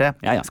delte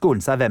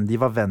skolen seg hvem de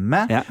var venn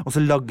med, og så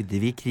lagde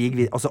vi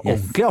krig. Altså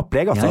ordentlig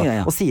opplegg, altså.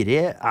 Og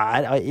Siri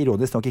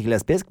ironisk nok ikke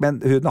lesbisk,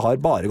 men hun har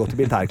bare gått til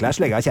militærklær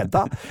så lenge jeg har kjent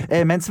henne.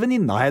 Mens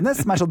venninna hennes,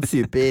 som sånn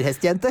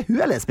superhesttjente,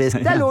 hun lesbisk.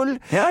 Det lol.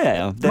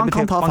 Man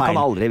kan ta feil. Man kan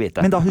aldri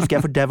vite. Men da husker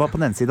jeg, for det var på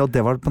den ene siden, og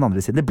det var på den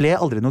andre siden. Det ble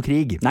aldri noe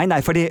krig.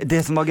 Nei, fordi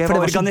det som var gøy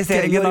var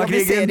organiseringen av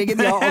krigen.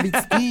 Ja, og vi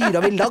styret,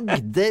 og vi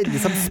lagde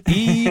liksom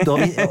spyd,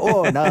 og vi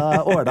ordna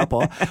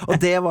på. Og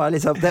det var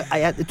liksom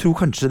jeg tror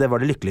kanskje det var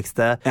det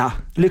lykkeligste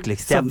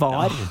jeg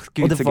var.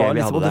 Og det var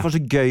liksom, og det var så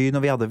gøy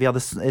når vi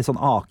hadde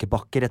sånn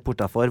akebakke rett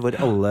bortafor hvor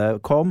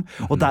alle kom,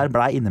 og der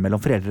ble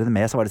innimellom foreldrene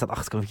med, så var det sånn,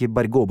 skal vi ikke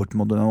bare gå bort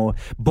med noen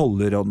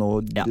boller og noe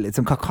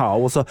liksom kakao,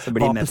 og så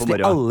var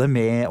plutselig alle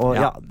med, og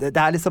det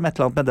er liksom et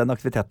eller annet med den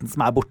aktiviteten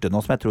som er borte nå,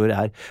 som jeg tror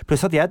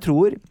pluss at jeg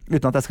tror,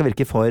 uten at jeg skal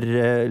virke for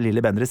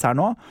Lille Bendriss her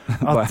nå,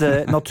 at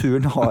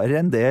naturen har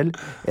en del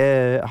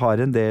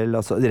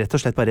altså, rett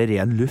og slett bare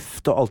ren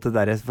luft og alt det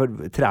der, for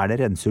trærne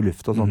renser jo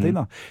luft og sånne ting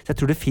da. Så jeg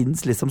tror det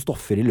finnes liksom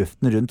stoffer i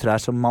luften rundt trær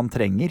som man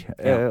trenger,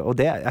 og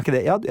det er ikke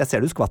det, jeg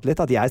ser du skvatt litt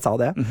at jeg sa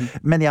det,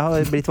 men jeg har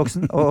blitt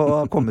voksen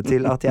og kommet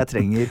til at jeg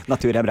trenger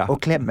natur er bra. Å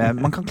klemme,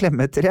 man kan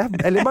klemme et tre,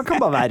 eller man kan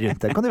bare være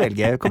rundt det, kan du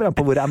velge, kommer an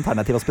på hvor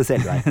alternativ og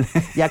spesiell du er.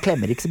 Jeg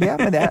klemmer ikke så mye,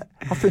 men jeg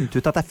har funnet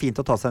ut at det er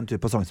fint å ta seg en tur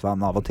på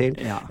Sognsvann av og til,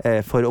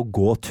 for å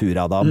gå tur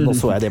av dem, og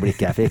så jeg det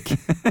blikket jeg fikk.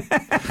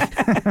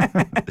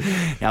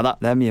 Ja da,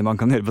 det er mye man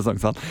kan gjøre på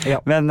Sognsvann,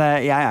 men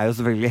jeg er jo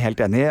selvfølgelig helt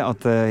enig i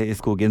at i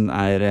skogen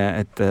er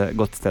et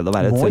godt sted å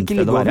være, et sunt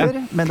sted å være.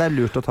 Men det er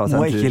lurt å ta seg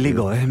en tur. Må ikke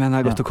ligge over, men det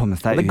er godt å komme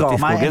seg ut i skogen. Det ga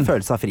meg en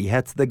følelse av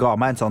frihet. Det ga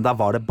meg en sånn, der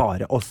var det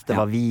bare oss, det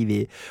var vi,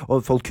 og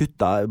folk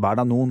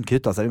noen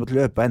kutta seg, vi måtte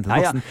løpe og hente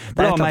boksen.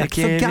 Det er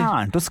ikke så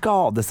gærent å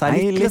skade seg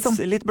litt, liksom.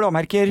 Litt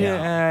blåmerker,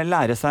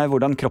 lære seg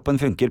hvordan kroppen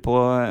funker på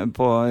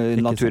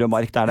natur og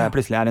mark, der det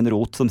plutselig er en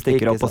rot som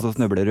stikker opp, og så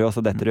snubler du, og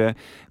så detter du.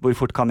 Hvor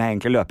fort kan jeg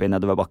egentlig løpe i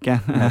nedoverbakke?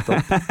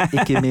 Nettopp.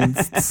 Ikke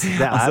minst.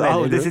 Det altså, alle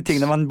veldig disse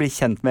tingene man blir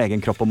kjent med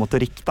egen kropp og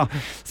motorikk, da,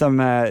 som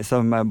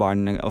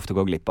barn ofte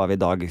går glipp av i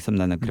dag, som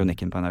denne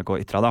kronikken på NRK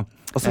ytra, da.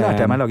 Og så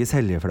lærte jeg meg å lage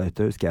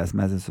seljefløyte, husker jeg,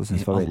 som jeg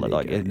synes var veldig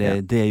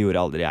gøy. Det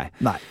gjorde aldri jeg.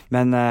 Nei.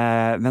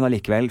 Men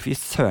allikevel, fy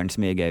søren så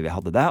mye gøy vi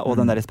hadde det, og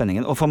den der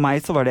spenningen. Og for meg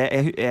så var det,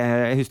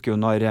 jeg husker jo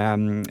når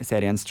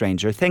serien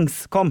Stranger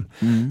Things kom,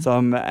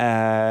 som,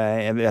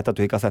 jeg vet at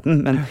du ikke har sett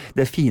den, men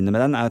det fine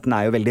med den er at den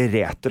er jo veldig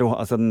retro,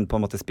 altså den på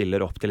en måte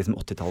spiller opp til liksom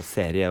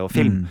 80-tallsserie og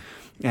film.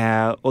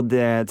 Så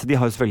de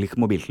har jo selvfølgelig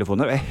ikke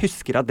mobiltelefoner, og jeg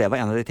husker at det var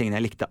en av de tingene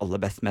jeg likte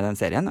aller best med den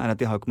serien, er at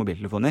de har ikke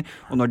mobiltelefoner,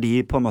 og når de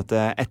på en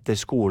måte etter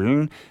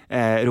skolen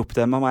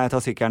ropte mamma jeg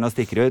tar sykkelen og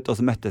stikker ut, og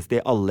så møttes de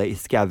alle i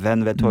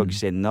skauen ved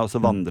togskinnene, og så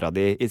vandret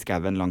de i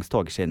skauen langs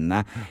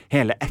togskinnene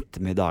hele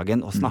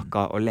ettermiddagen og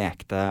snakket og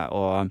lekte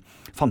og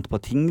fant på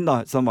ting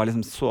da, som var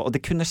liksom så, og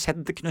det kunne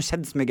skjedd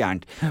så mye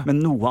gærent,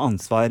 men noe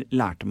ansvar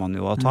lærte man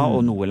jo å ta,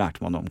 og noe lærte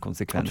man om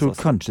konsekvenser. Jeg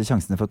tror kanskje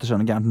sjansene for at det skjer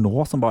noe gærent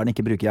nå, som barn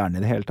ikke bruker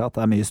hjernen i det hele tatt,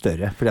 er mye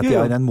større. Fordi at de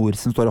har en mor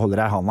som står og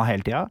holder deg i handa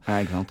hele tida,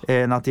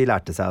 enn at de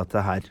lærte seg at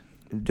det her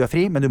du er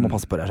fri, men du må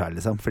passe på deg selv,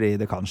 liksom, fordi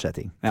det kan skje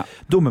ting.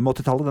 Dumme med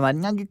 80-tallet, den der,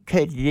 nei, du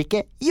tør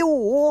ikke, jo,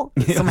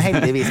 som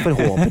heldigvis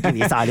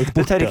forhåpentligvis er litt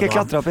borte. Du tør ikke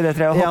klatre opp i det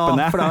treet og hoppe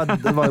ned. Ja,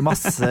 for det var jo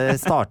masse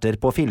starter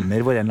på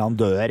filmer hvor en eller annen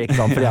dør, ikke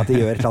sant, fordi at de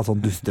gjør et eller annet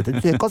sånn dustete.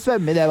 Du tør ikke å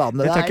svømme i det vannet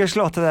der. Du tør ikke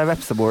slå til det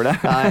vepsebordet.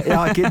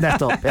 Nei, ikke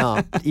nettopp,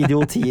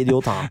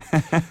 idiota.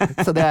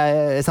 Så det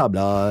er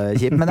sabla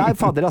kjipt. Men nei,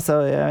 fader, altså,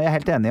 jeg er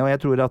helt enig, og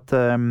jeg tror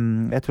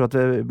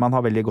at man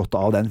har veldig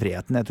godt av den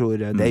friheten. Jeg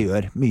tror det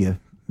gjør mye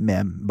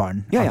med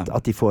barn,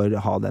 at de får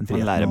ha den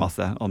friheten. Man lærer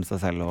masse om seg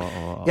selv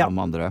og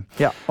om andre.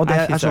 Ja, og det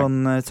er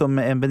sånn som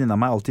en venninne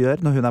av meg alltid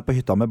gjør når hun er på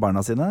hytta med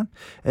barna sine,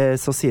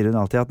 så sier hun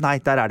alltid at nei,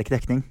 der er det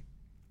ikke dekning.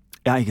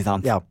 Ja, ikke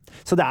sant? Ja.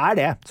 Så det er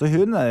det. Så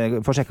hun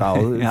får sjekka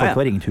og folk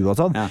får ringt hun og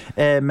sånn.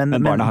 Men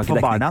barna har ikke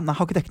dekning. Barna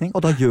har ikke dekning,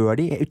 og da gjør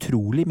de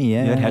utrolig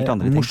mye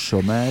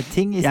morsomme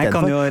ting i stedet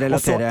for. Og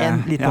så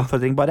en liten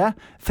oppfordring bare.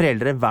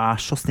 Foreldre, vær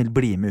så snill,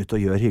 bli med ut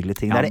og gjør hyggelige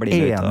ting. Det er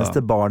det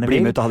eneste barnet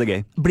vil. Bli med ut og ha det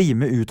gøy. Bli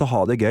med ut og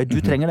ha det gøy. Du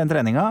trenger den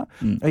treninga.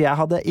 Og jeg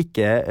hadde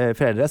ikke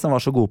foreldre som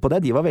var så gode på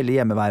det. De var veldig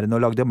hjemmeværende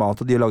og lagde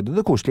mat, og de lagde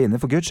det koselig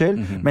inne, for Guds skyld.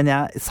 Men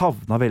jeg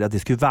savna veldig at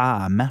de skulle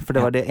være med, for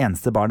det var det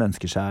eneste barn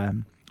ønsker seg.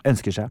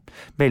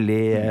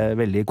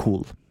 Veldig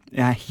cool.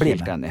 Jeg er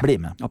helt enig. Bli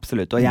med.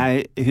 Absolutt. Og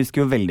jeg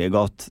husker jo veldig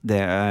godt det,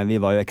 vi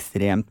var jo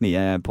ekstremt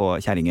mye på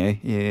Kjerringøy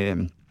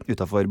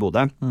utenfor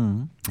Bodø,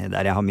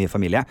 der jeg har mye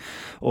familie.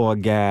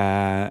 Og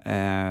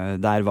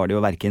der var det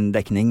jo hverken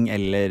dekning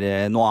eller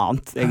noe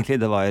annet, egentlig.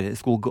 Det var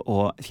skog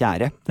og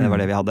fjære. Det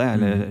var det vi hadde,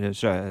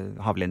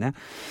 eller havlinje.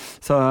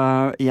 Så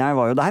jeg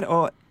var jo der,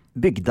 og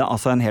bygde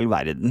altså en hel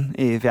verden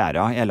i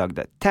fjæra. Jeg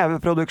lagde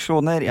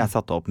TV-produksjoner, jeg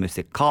satte opp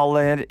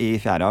musikaler i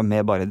fjæra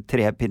med bare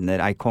 3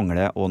 pinner, ei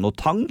kongle og noe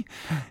tang.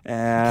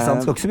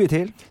 Skal ikke så mye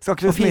til.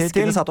 Og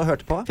fiskene satt og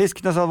hørte på.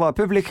 Fiskene så var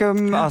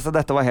publikum, altså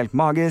dette var helt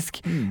magisk.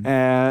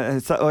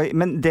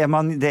 Men det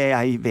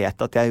jeg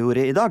vet at jeg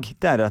gjorde i dag,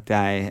 det er at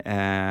jeg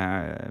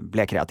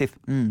ble kreativ.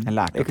 Jeg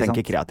lærte å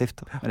tenke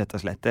kreativt, rett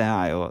og slett. Det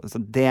er jo, så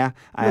det er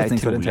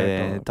jeg utrolig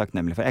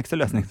takknemlig for. Jeg er ikke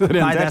så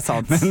løsningsorientert. Nei, det er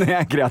sant. Men jeg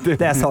er kreativ.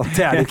 Det er sant,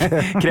 det er du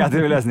ikke.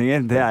 Kreative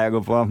løsninger, det er jeg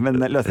god på, men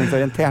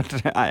løsningsorientert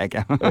er jeg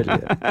ikke.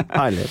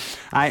 Herlig.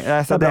 Nei,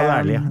 så det er bra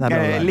ærlig.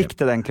 Jeg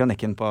likte den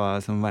kronikken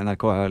som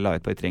NRK la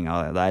ut på Ytringa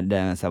der,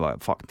 det var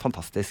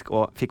fantastisk,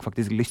 og fikk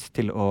faktisk lyst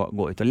til å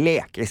gå ut og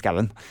leke i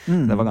skauen.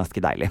 Det var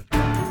ganske deilig.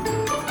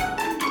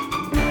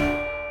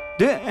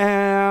 Du,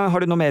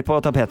 har du noe mer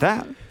på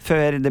tapetet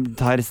før det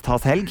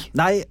tas helg?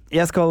 Nei,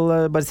 jeg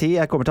skal bare si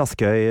jeg kommer til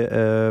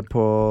Askøy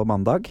på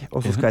mandag,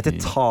 og så skal jeg til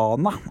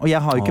Tana. Og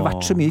jeg har jo ikke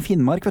vært så mye i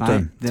Finnmark, vet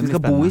du. Så vi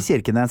skal bo i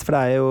Kirkenes, for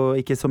det er jo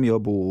ikke så mye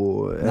å bo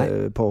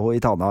på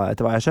i Tana,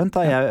 etter hva jeg har skjønt.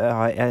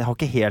 Jeg har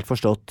ikke helt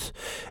forstått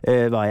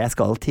hva jeg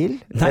skal til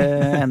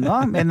ennå,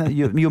 men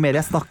jo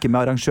mer jeg snakker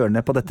med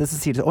arrangørene på dette, så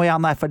sier de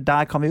nei, for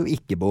der kan vi jo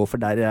ikke bo,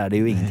 for der er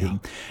det jo ingenting.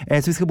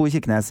 Så vi skal bo i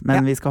Kirkenes,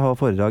 men vi skal ha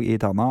foredrag i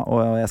Tana,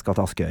 og jeg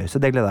skal til Askøy. Så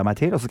det gleder jeg meg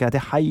til, og så skal jeg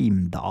til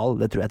Heimdal,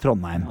 det tror jeg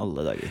Trondheim.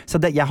 Alle dager. Så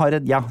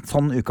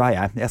sånn uka har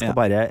jeg. Jeg skal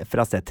bare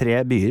fra sted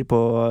 3 byer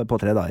på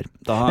 3 dager.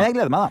 Men jeg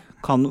gleder meg da.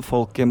 Kan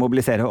folk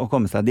mobilisere og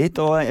komme seg dit,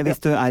 og hvis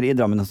du er i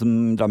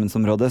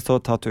Drammensområdet, så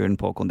ta turen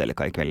på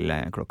Kondelika i kveld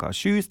klokka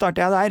 7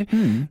 starter jeg der,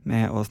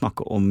 med å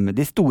snakke om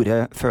de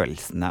store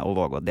følelsene, og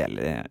våge å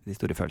dele de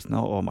store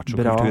følelsene, og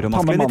machokultur og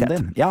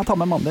maskulinitet. Ja, ta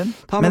med mannen din.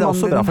 Men det er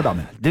også bra for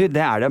damer. Du,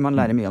 det er det. Man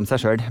lærer mye om seg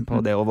selv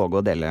på det å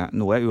våge å dele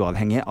noe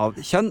uavhengig av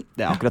kjønn.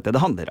 Det er akkurat det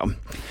det handler om.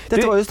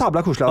 Dette var jo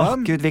stabla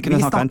koselig. Gud, vi kunne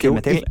snakka en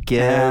time til.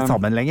 Ikke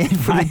sammen lenger,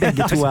 fordi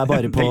begge to er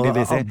bare på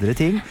andre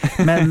ting.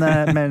 Men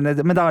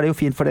da er det jo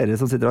fint for dere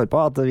som sitter og hører på,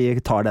 at vi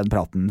tar den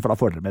praten, for da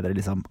får dere med dere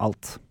liksom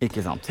alt.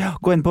 Ikke sant.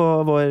 Gå inn på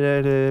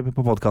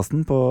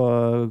podcasten på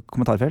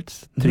kommentarfelt.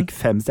 Trykk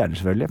 5 stjerner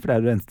selvfølgelig, for det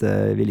er det eneste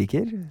vi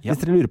liker.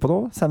 Hvis dere lurer på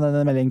noe, send en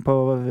melding på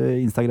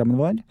Instagrammen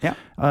vår.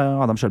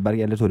 Adam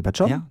Schølberg eller Tore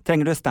Petschon.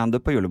 Trenger du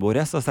stand-up på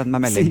julebordet, så send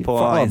meg melding på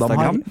Adam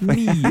Instagram. Har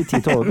mye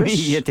tid til overs.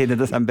 Mye tid i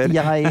desember.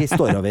 Jeg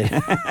står over.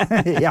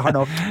 Jeg har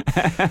nok.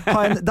 Ha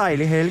ha en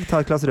deilig helg.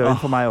 Ta et glass rødvin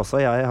for meg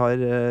også.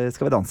 Jeg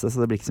skal vi danse,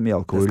 så det blir ikke så mye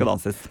alkohol. Det skal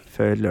danses.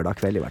 Før lørdag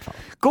kveld i hvert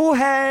fall. God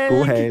helg!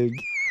 God helg!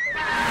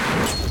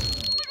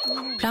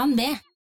 Plan B.